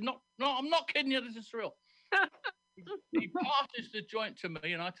Lennon. He says, no, I'm not kidding you, this is real. He passes the joint to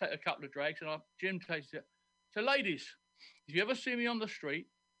me and I take a couple of drags and Jim takes it. So, ladies, if you ever see me on the street,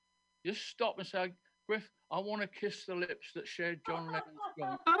 just stop and say, Griff, I want to kiss the lips that shared John Lennon's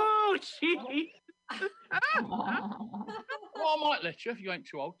joint. Oh, gee. Well, I might let you if you ain't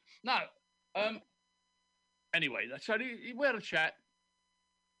too old. No. Anyway, so we had a chat.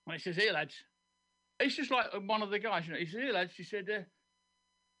 And he says, here, lads. He's just like one of the guys, you know. He said, here, lads. He said, do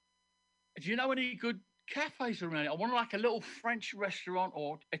you know any good cafes around here? I want like a little French restaurant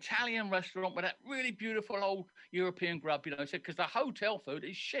or Italian restaurant with that really beautiful old European grub, you know. He said, because the hotel food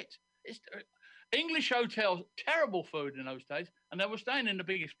is shit. It's English hotels, terrible food in those days. And they were staying in the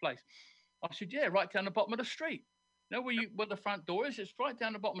biggest place. I said, yeah, right down the bottom of the street. You know where the front door is? It's right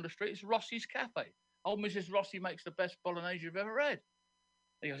down the bottom of the street. It's Rossi's Cafe. Old Mrs. Rossi makes the best bolognese you've ever had.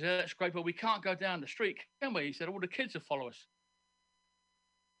 He goes, yeah, that's great, but we can't go down the street, can we? He said, all the kids will follow us.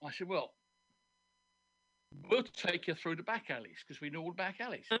 I said, well, we'll take you through the back alleys because we know all the back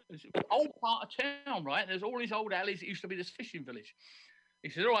alleys. It's an old part of town, right? There's all these old alleys. It used to be this fishing village. He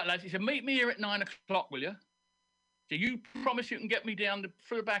said, all right, lads. He said, meet me here at 9 o'clock, will you? So you promise you can get me down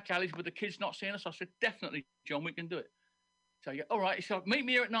through the back alleys with the kids not seeing us? I said, definitely, John, we can do it. So he goes, all right. He said, meet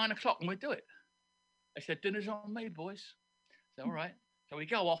me here at 9 o'clock and we'll do it. I said, dinner's on me, boys. I said, all right. So we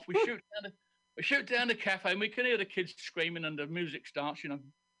go off. We shoot down the cafe and we can hear the kids screaming and the music starts, you know.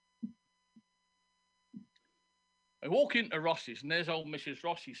 I walk into Rossi's and there's old Mrs.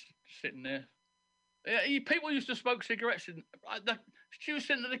 Rossi sitting there. People used to smoke cigarettes. And she was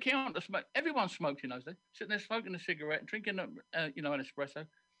sitting at the counter. Everyone smoked in those days. Sitting there smoking a cigarette and drinking, an espresso.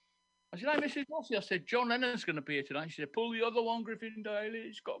 I said, hey, Mrs. Rossi. I said, John Lennon's going to be here tonight. She said, pull the other one, Griffin Daly.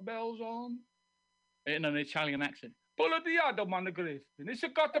 It's got bells on. In an Italian accent. Pull the other one, Griffin. It's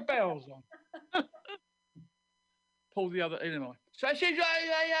got the bells on. Pull the other, anyway. So I said, yeah.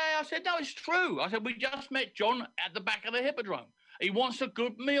 I said, no, it's true. I said, we just met John at the back of the Hippodrome. He wants a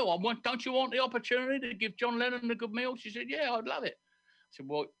good meal. Don't you want the opportunity to give John Lennon a good meal? She said, yeah, I'd love it. I said,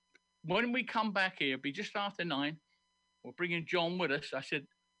 well, when we come back here, it'll be just after 9. We're bringing John with us. I said,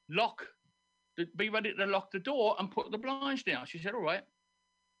 be ready to lock the door and put the blinds down. She said, all right.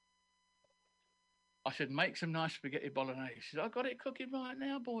 I said, make some nice spaghetti bolognese. She said, I got it cooking right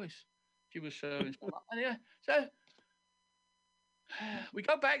now, boys. She was serving stuff. Yeah. So we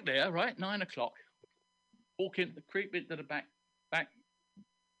go back there, right? 9 o'clock. Creep into the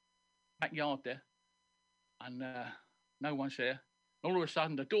backyard there. And no one's there. All of a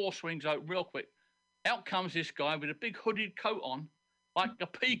sudden, the door swings out real quick. Out comes this guy with a big hooded coat on, like a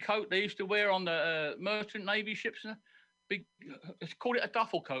pea coat they used to wear on the merchant navy ships. It's called it a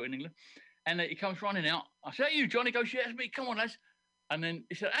duffel coat in England. And he comes running out. I said, hey, you, Johnny? He goes, yeah, it's me. Come on, lads. And then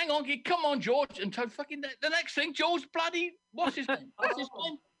he said, hang on, come on, George. And so fucking the next thing, George bloody, what's his name?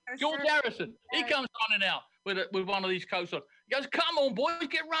 George Harrison. He comes running out with one of these coats on. He goes, come on, boys,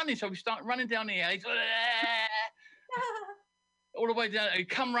 get running. So we start running down the alley. All the way down. He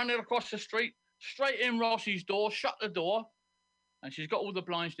come running across the street, straight in Rossi's door, shut the door. And she's got all the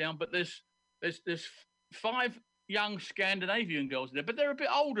blinds down. But there's 5 young Scandinavian girls there, but they're a bit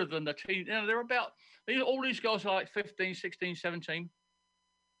older than the teen. You know, they're about, all these girls are like 15, 16, 17.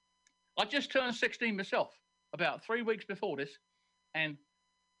 I just turned 16 myself about 3 weeks before this, and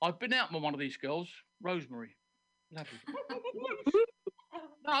I've been out with one of these girls, Rosemary. Lovely.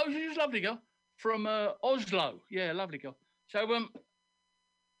 No, she's a lovely girl from Oslo. Yeah, lovely girl. So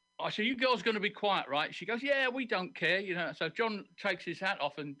I said, you girls going to be quiet, right? She goes, yeah, we don't care, you know. So John takes his hat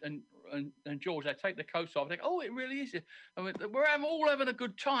off and George, they take the coats off. They go, oh, it really is. And we're all having a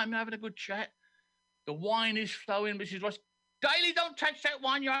good time, having a good chat. The wine is flowing. Mrs. Ross, Daly, don't touch that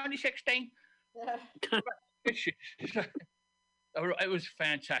wine. You're only 16. It was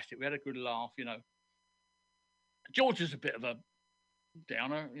fantastic. We had a good laugh, you know. George is a bit of a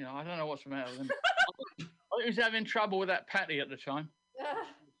downer, you know. I don't know what's the matter with him. I think he was having trouble with that Patty at the time.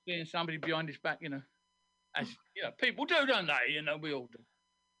 Seeing somebody behind his back, you know. As you know, people do, don't they? You know, we all do.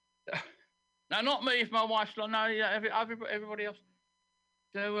 Now, not me. If my wife's like, no, yeah, everybody else.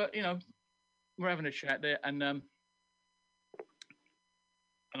 So, you know, we're having a chat there, and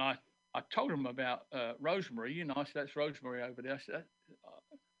I told him about Rosemary. You know, I said, that's Rosemary over there. I said,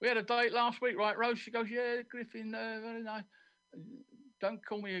 we had a date last week, right, Rose? She goes, yeah, Griffin, very nice. Don't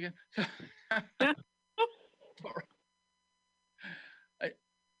call me again.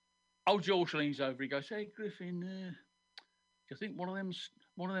 Old George leans over. He goes, hey, Griffin, do you think one of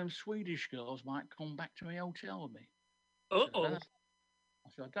them Swedish girls might come back to my hotel with me? Uh-oh. I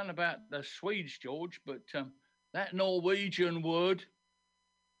said, I don't know about the Swedes, George, but that Norwegian would.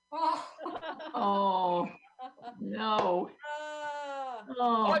 Oh, no.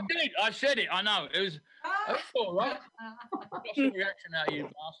 Oh. I did. I said it. I know. It was all right. Got some reaction out of you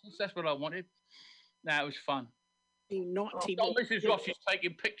bastards. That's what I wanted. No, it was fun. Naughty. Mrs. Ross is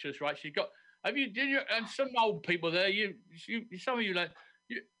taking pictures, right? She got. And some old people there. Some of you like.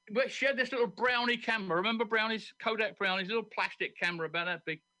 But she had this little brownie camera. Remember brownies, Kodak brownies, little plastic camera about that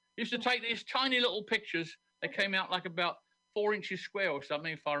big. Used to take these tiny little pictures. They came out like about 4 inches square or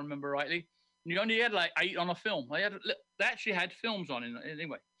something, if I remember rightly. And you only had like 8 on a film. They actually had films on it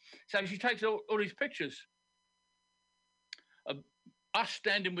anyway. So she takes all these pictures of us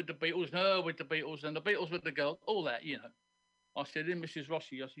standing with the Beatles, and her with the Beatles, and the Beatles with the girl, all that, you know. I said, Mrs.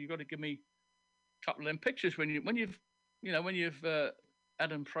 Rossi, I said, you've got to give me a couple of them pictures when you've had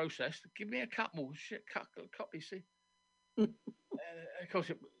them processed. Give me a couple. Shit, copy, see. Of course,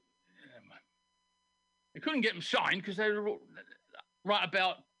 it couldn't get them signed because they were right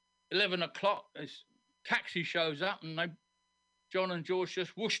about 11 o'clock. This taxi shows up and John and George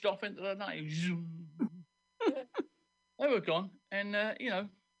just whooshed off into the night. Zoom. They were gone. And, you know,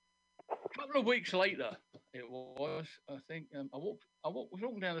 a couple of weeks later, it was, I think, I was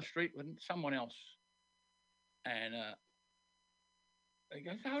walking down the street with someone else. And he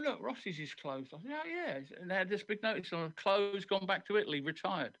goes, oh, look, Rossi's is closed. I said, oh, yeah. And they had this big notice on closed, gone back to Italy,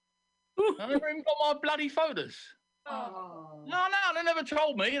 retired. I never even got my bloody photos. Oh. No, they never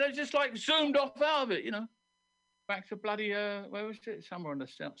told me. They just like zoomed off out of it, you know. Back to bloody, where was it? Somewhere in the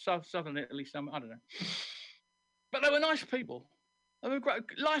southern Italy, somewhere, I don't know. But they were nice people. They were great.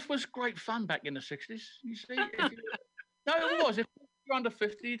 Life was great fun back in the 60s, you see. No, it was. If you're under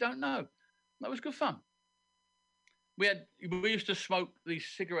 50, you don't know. That was good fun. We used to smoke these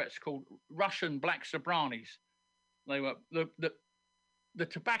cigarettes called Russian black Sobranis. They were, the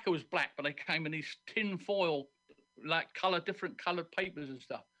tobacco was black, but they came in these tin foil, like different coloured papers and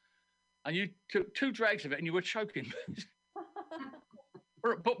stuff. And you took 2 drags of it and you were choking.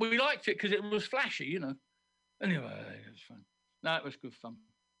 But we liked it because it was flashy, you know. Anyway, it was fun. No, it was good fun.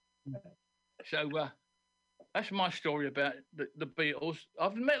 So that's my story about the Beatles.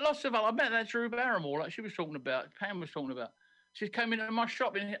 I've met lots of. I met that Drew Barrymore, like she was talking about. Pam was talking about. She came into my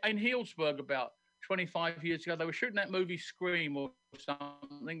shop in Healdsburg about 25 years ago. They were shooting that movie Scream or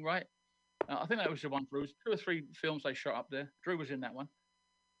something, right? I think that was the one. Drew. 2 or 3 films they shot up there. Drew was in that one.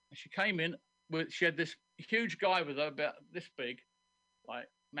 And she came in with. She had this huge guy with her, about this big, like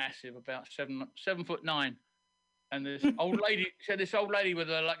massive, about 7'9". And this old lady, she had this old lady with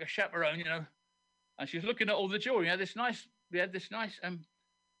her like a chaperone, you know, and she was looking at all the jewelry. We had this nice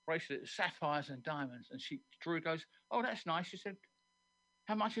bracelet, sapphires and diamonds. And Drew goes, oh, that's nice. She said,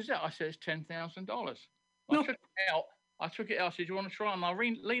 how much is that? I said, it's $10,000. I took it out. I said, do you want to try? And I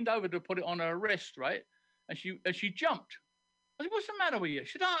leaned over to put it on her wrist, right? And she jumped. I said, what's the matter with you?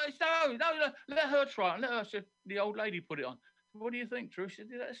 She said, no, let her try it. I said, the old lady put it on. What do you think, Drew? She said,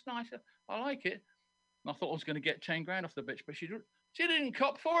 yeah, that's nice. I like it. And I thought I was going to get 10 grand off the bitch, but she didn't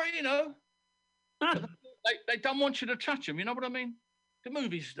cop for it, you know. They don't want you to touch them, you know what I mean? The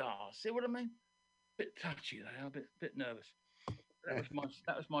movie stars, see what I mean? Bit touchy, they are, a bit nervous. That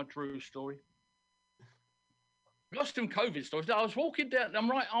was my Drew story. Got some COVID stories. I was walking down. I'm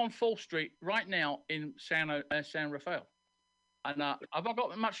right on 4th Street right now in San Rafael. And have I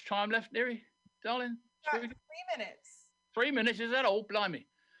got much time left, Leary, darling? 3 minutes. 3 minutes, is that all? Blimey.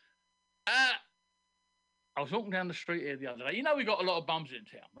 I was walking down the street here the other day. You know, we got a lot of bums in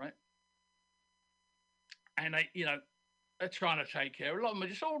town, right? And they, you know, they're trying to take care. A lot of them are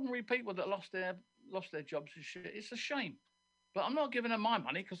just ordinary people that lost their jobs and shit. It's a shame. But I'm not giving them my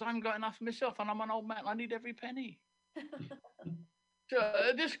money because I haven't got enough for myself, and I'm an old man. I need every penny.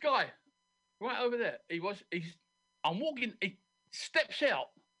 So this guy, right over there, I'm walking. He steps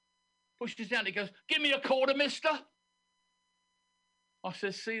out, pushes down. He goes, "Give me a quarter, mister." I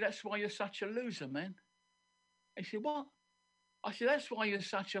said, "See, that's why you're such a loser, man." He said, "What?" I said, "That's why you're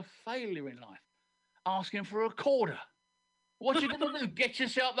such a failure in life. Asking for a quarter. What you gonna do? Get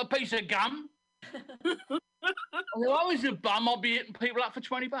yourself a piece of gum?" If I was a bum, I'd be hitting people up for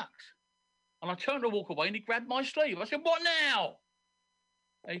 $20. And I turned to walk away, and he grabbed my sleeve. I said, "What now?"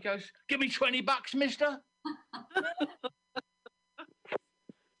 And he goes, "Give me $20, mister." I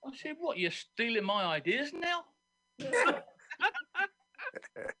said, "What, you're stealing my ideas now?" I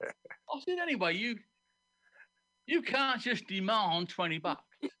said, "Anyway, you can't just demand $20.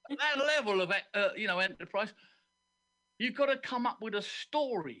 At that level of enterprise, you've got to come up with a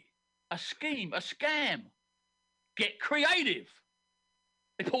story, a scheme, a scam. Get creative."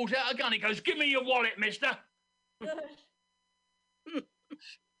 He pulls out a gun. He goes, "Give me your wallet, mister."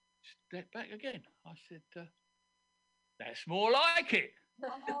 Step back again. I said, "That's more like it."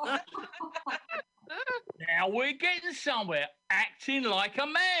 Now we're getting somewhere. Acting like a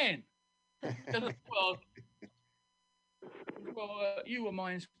man. Well, you were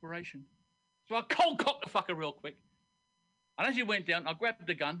my inspiration. So I cold cocked the fucker real quick. And as he went down, I grabbed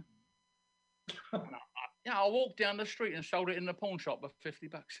the gun. I walked down the street and sold it in the pawn shop for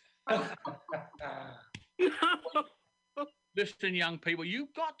 $50. Listen, young people,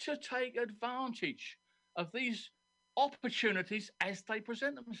 you've got to take advantage of these opportunities as they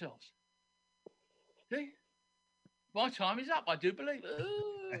present themselves. See? My time is up, I do believe.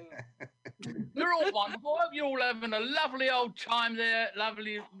 You're all wonderful. I hope you're all having a lovely old time there,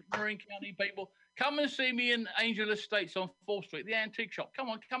 lovely Marine County people. Come and see me in Angel Estates on 4th Street, the antique shop. Come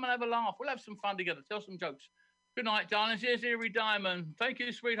on, come and have a laugh. We'll have some fun together, tell some jokes. Good night, darlings. Here's Erie Diamond. Thank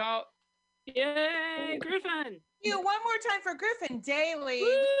you, sweetheart. Yay, Griffin. You one more time for Griffin Daly.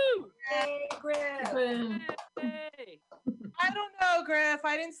 Woo! Yay, Griff. Yay. I don't know, Griff.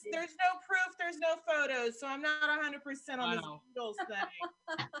 There's no proof. There's no photos, so I'm not 100% on this Beatles thing.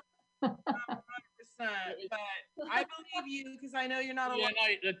 Not 100%, but I believe you because I know you're not alone.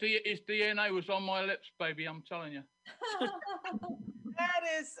 His DNA was on my lips, baby. I'm telling you. That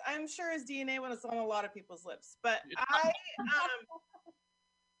is, I'm sure his DNA was on a lot of people's lips, but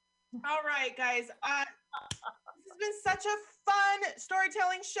all right, guys. This has been such a fun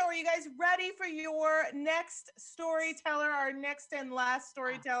storytelling show. Are you guys ready for your next storyteller, our next and last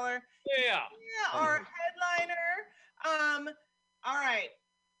storyteller? Yeah. Our headliner. All right.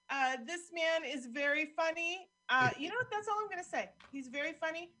 This man is very funny. You know what? That's all I'm going to say. He's very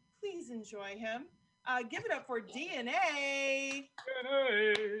funny. Please enjoy him. Give it up for DNA.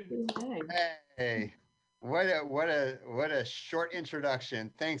 Hey. What a short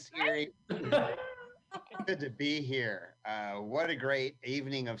introduction. Thanks, Erie. Good to be here. What a great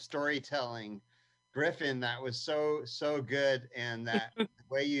evening of storytelling. Griffin, that was so good, and that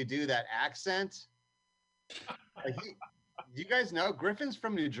way you do that accent. Do you guys know Griffin's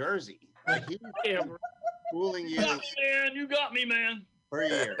from New Jersey? He's fooling you. You got me, man. For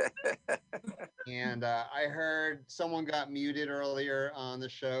years. And I heard someone got muted earlier on the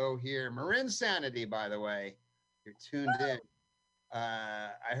show here. Marin Sanity, by the way. You're tuned in. I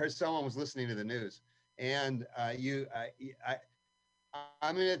heard someone was listening to the news. And I'm going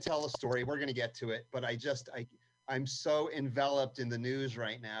to tell a story. We're going to get to it. But I'm so enveloped in the news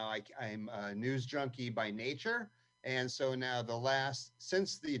right now. I'm a news junkie by nature. And so now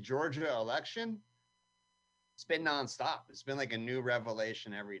since the Georgia election, it's been nonstop. It's been like a new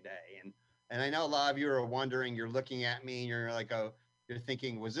revelation every day. And I know a lot of you are wondering, you're looking at me and you're like, oh, you're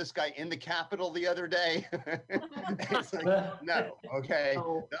thinking, was this guy in the Capitol the other day? It's like, no, okay.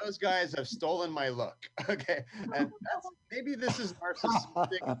 Those guys have stolen my look, okay? And maybe this is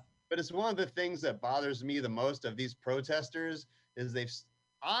narcissistic, but it's one of the things that bothers me the most of these protesters is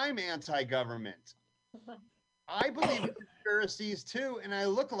I'm anti-government. I believe in conspiracies too, and I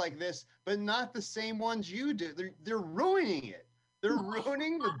look like this, but not the same ones you do. They're ruining it. They're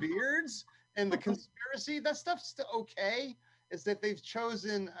ruining the beards and the conspiracy. That stuff's okay. It's that they've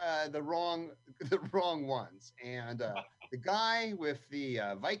chosen the wrong ones. And the guy with the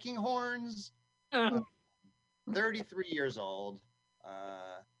Viking horns, 33 years old.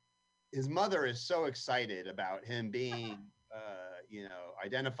 His mother is so excited about him being,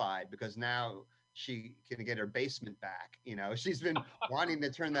 identified because now she can get her basement back. You know, she's been wanting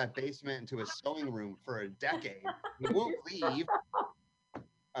to turn that basement into a sewing room for a decade. We won't leave.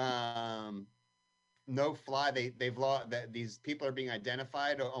 No fly. They've lost that. These people are being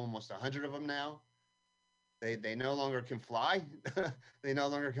identified. Almost 100 of them now. They no longer can fly. They no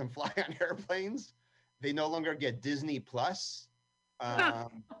longer can fly on airplanes. They no longer get Disney Plus.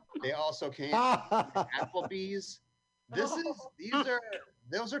 They also can't Applebee's.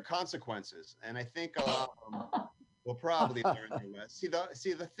 Those are consequences, and I think a lot of them will probably learn their lesson.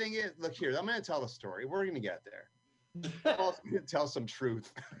 See the thing is, look here. I'm going to tell a story. We're going to get there. I'm also going to tell some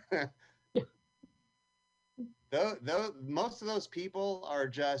truth. Though most of those people are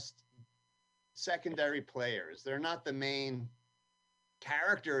just secondary players. They're not the main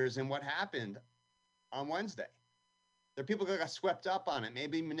characters in what happened on Wednesday. They're people that got swept up on it,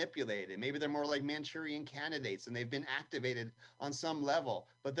 maybe manipulated. Maybe they're more like Manchurian candidates and they've been activated on some level,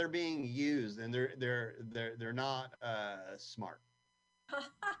 but they're being used and they're not smart.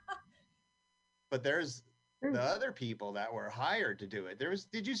 But there's the other people that were hired to do it.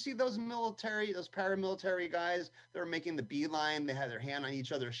 Did you see those paramilitary guys that were making the beeline? They had their hand on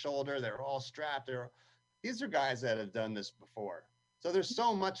each other's shoulder. They were all strapped. These are guys that have done this before. So there's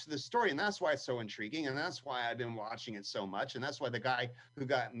so much to the story, and that's why it's so intriguing, and that's why I've been watching it so much, and that's why the guy who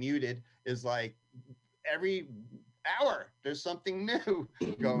got muted is like, every hour there's something new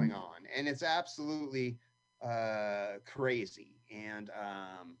going on, and it's absolutely crazy. And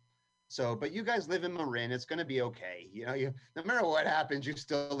but you guys live in Marin. It's going to be okay. You know, no matter what happens, you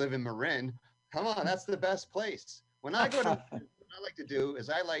still live in Marin. Come on, that's the best place. When I go to, what I like to do is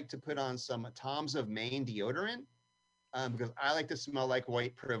I like to put on some Tom's of Maine deodorant. Because I like to smell like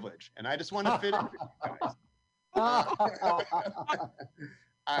white privilege, and I just want to fit in with you guys.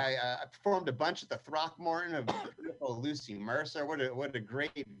 I performed a bunch at the Throckmorton of beautiful Lucy Mercer. What a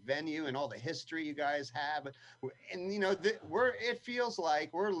great venue, and all the history you guys have. And you know, it feels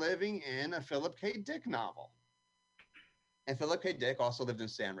like we're living in a Philip K. Dick novel. And Philip K. Dick also lived in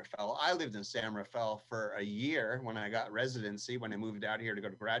San Rafael. I lived in San Rafael for a year when I got residency, when I moved out here to go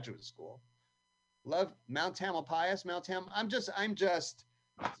to graduate school. Love Mount Tamalpais, I'm just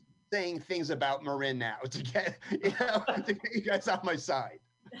saying things about Marin now to get you guys on my side.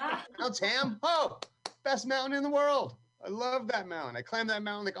 Mount Tam, best mountain in the world. I love that mountain. I climbed that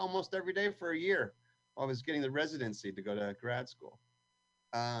mountain like almost every day for a year while I was getting the residency to go to grad school.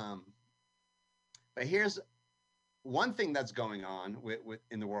 But here's one thing that's going on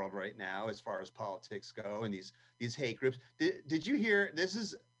in the world right now as far as politics go and these hate groups. Did you hear this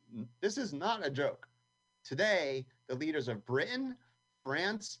is not a joke. Today, the leaders of Britain,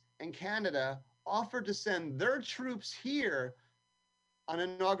 France, and Canada offered to send their troops here on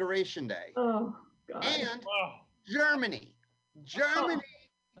Inauguration Day. Oh, God. And Germany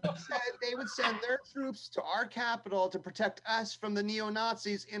said they would send their troops to our capital to protect us from the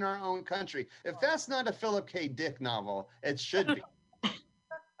neo-Nazis in our own country. If that's not a Philip K. Dick novel, it should be.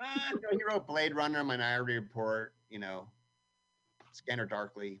 He wrote Blade Runner, Minority Report, Scanner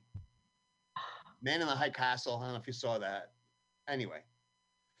Darkly, Man in the High Castle. I don't know if you saw that. Anyway,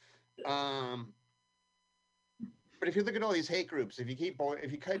 but if you look at all these hate groups, if you keep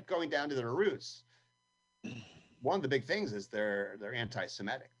going down to their roots, one of the big things is they're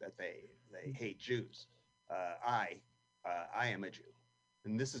anti-Semitic, that they hate Jews. I am a Jew,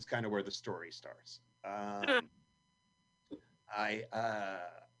 and this is kind of where the story starts. I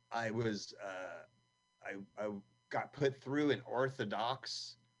got put through an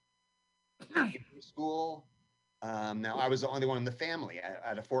Orthodox school. Now I was the only one in the family.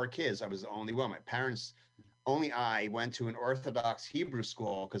 Out of 4 kids, I was the only one. My parents, only I went to an Orthodox Hebrew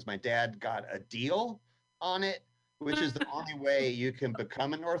school because my dad got a deal on it, which is the only way you can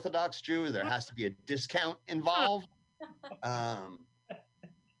become an Orthodox Jew. There has to be a discount involved.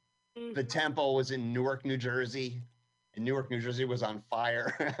 The temple was in Newark, New Jersey, and Newark, New Jersey was on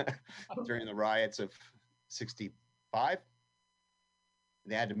fire during the riots of '65.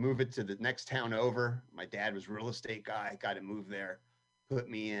 They had to move it to the next town over. My dad was a real estate guy, got to move there, put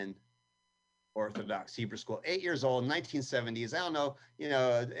me in Orthodox Hebrew school. 8 years old, 1970s. I don't know,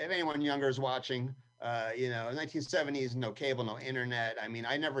 if anyone younger is watching, 1970s, no cable, no internet. I mean,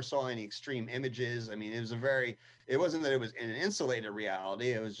 I never saw any extreme images. I mean, it wasn't that it was an insulated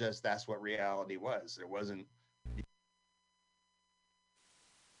reality. It was just, that's what reality was. There wasn't.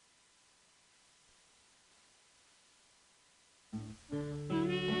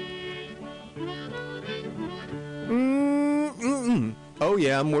 Oh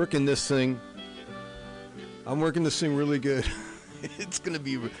yeah, I'm working this thing really good. It's gonna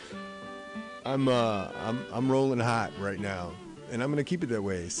be. I'm rolling hot right now, and I'm going to keep it that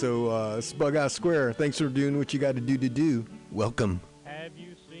way. So it's Bughouse Square. Thanks for doing what you got to do. Welcome. Have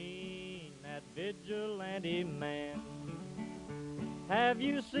you seen that vigilante man? Have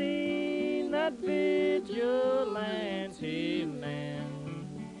you seen that vigilante man?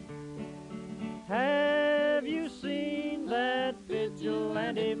 Have you seen that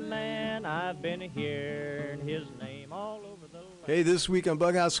vigilante man? I've been hearing his name all over the land. Hey, this week on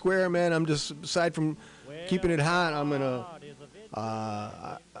Bughouse Square, man, I'm just, aside from keeping it hot, I'm going to,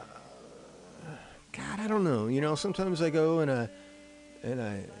 God, I don't know. You know, sometimes I go and I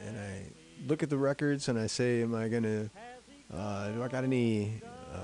look at the records and I say, am I going to, do I got any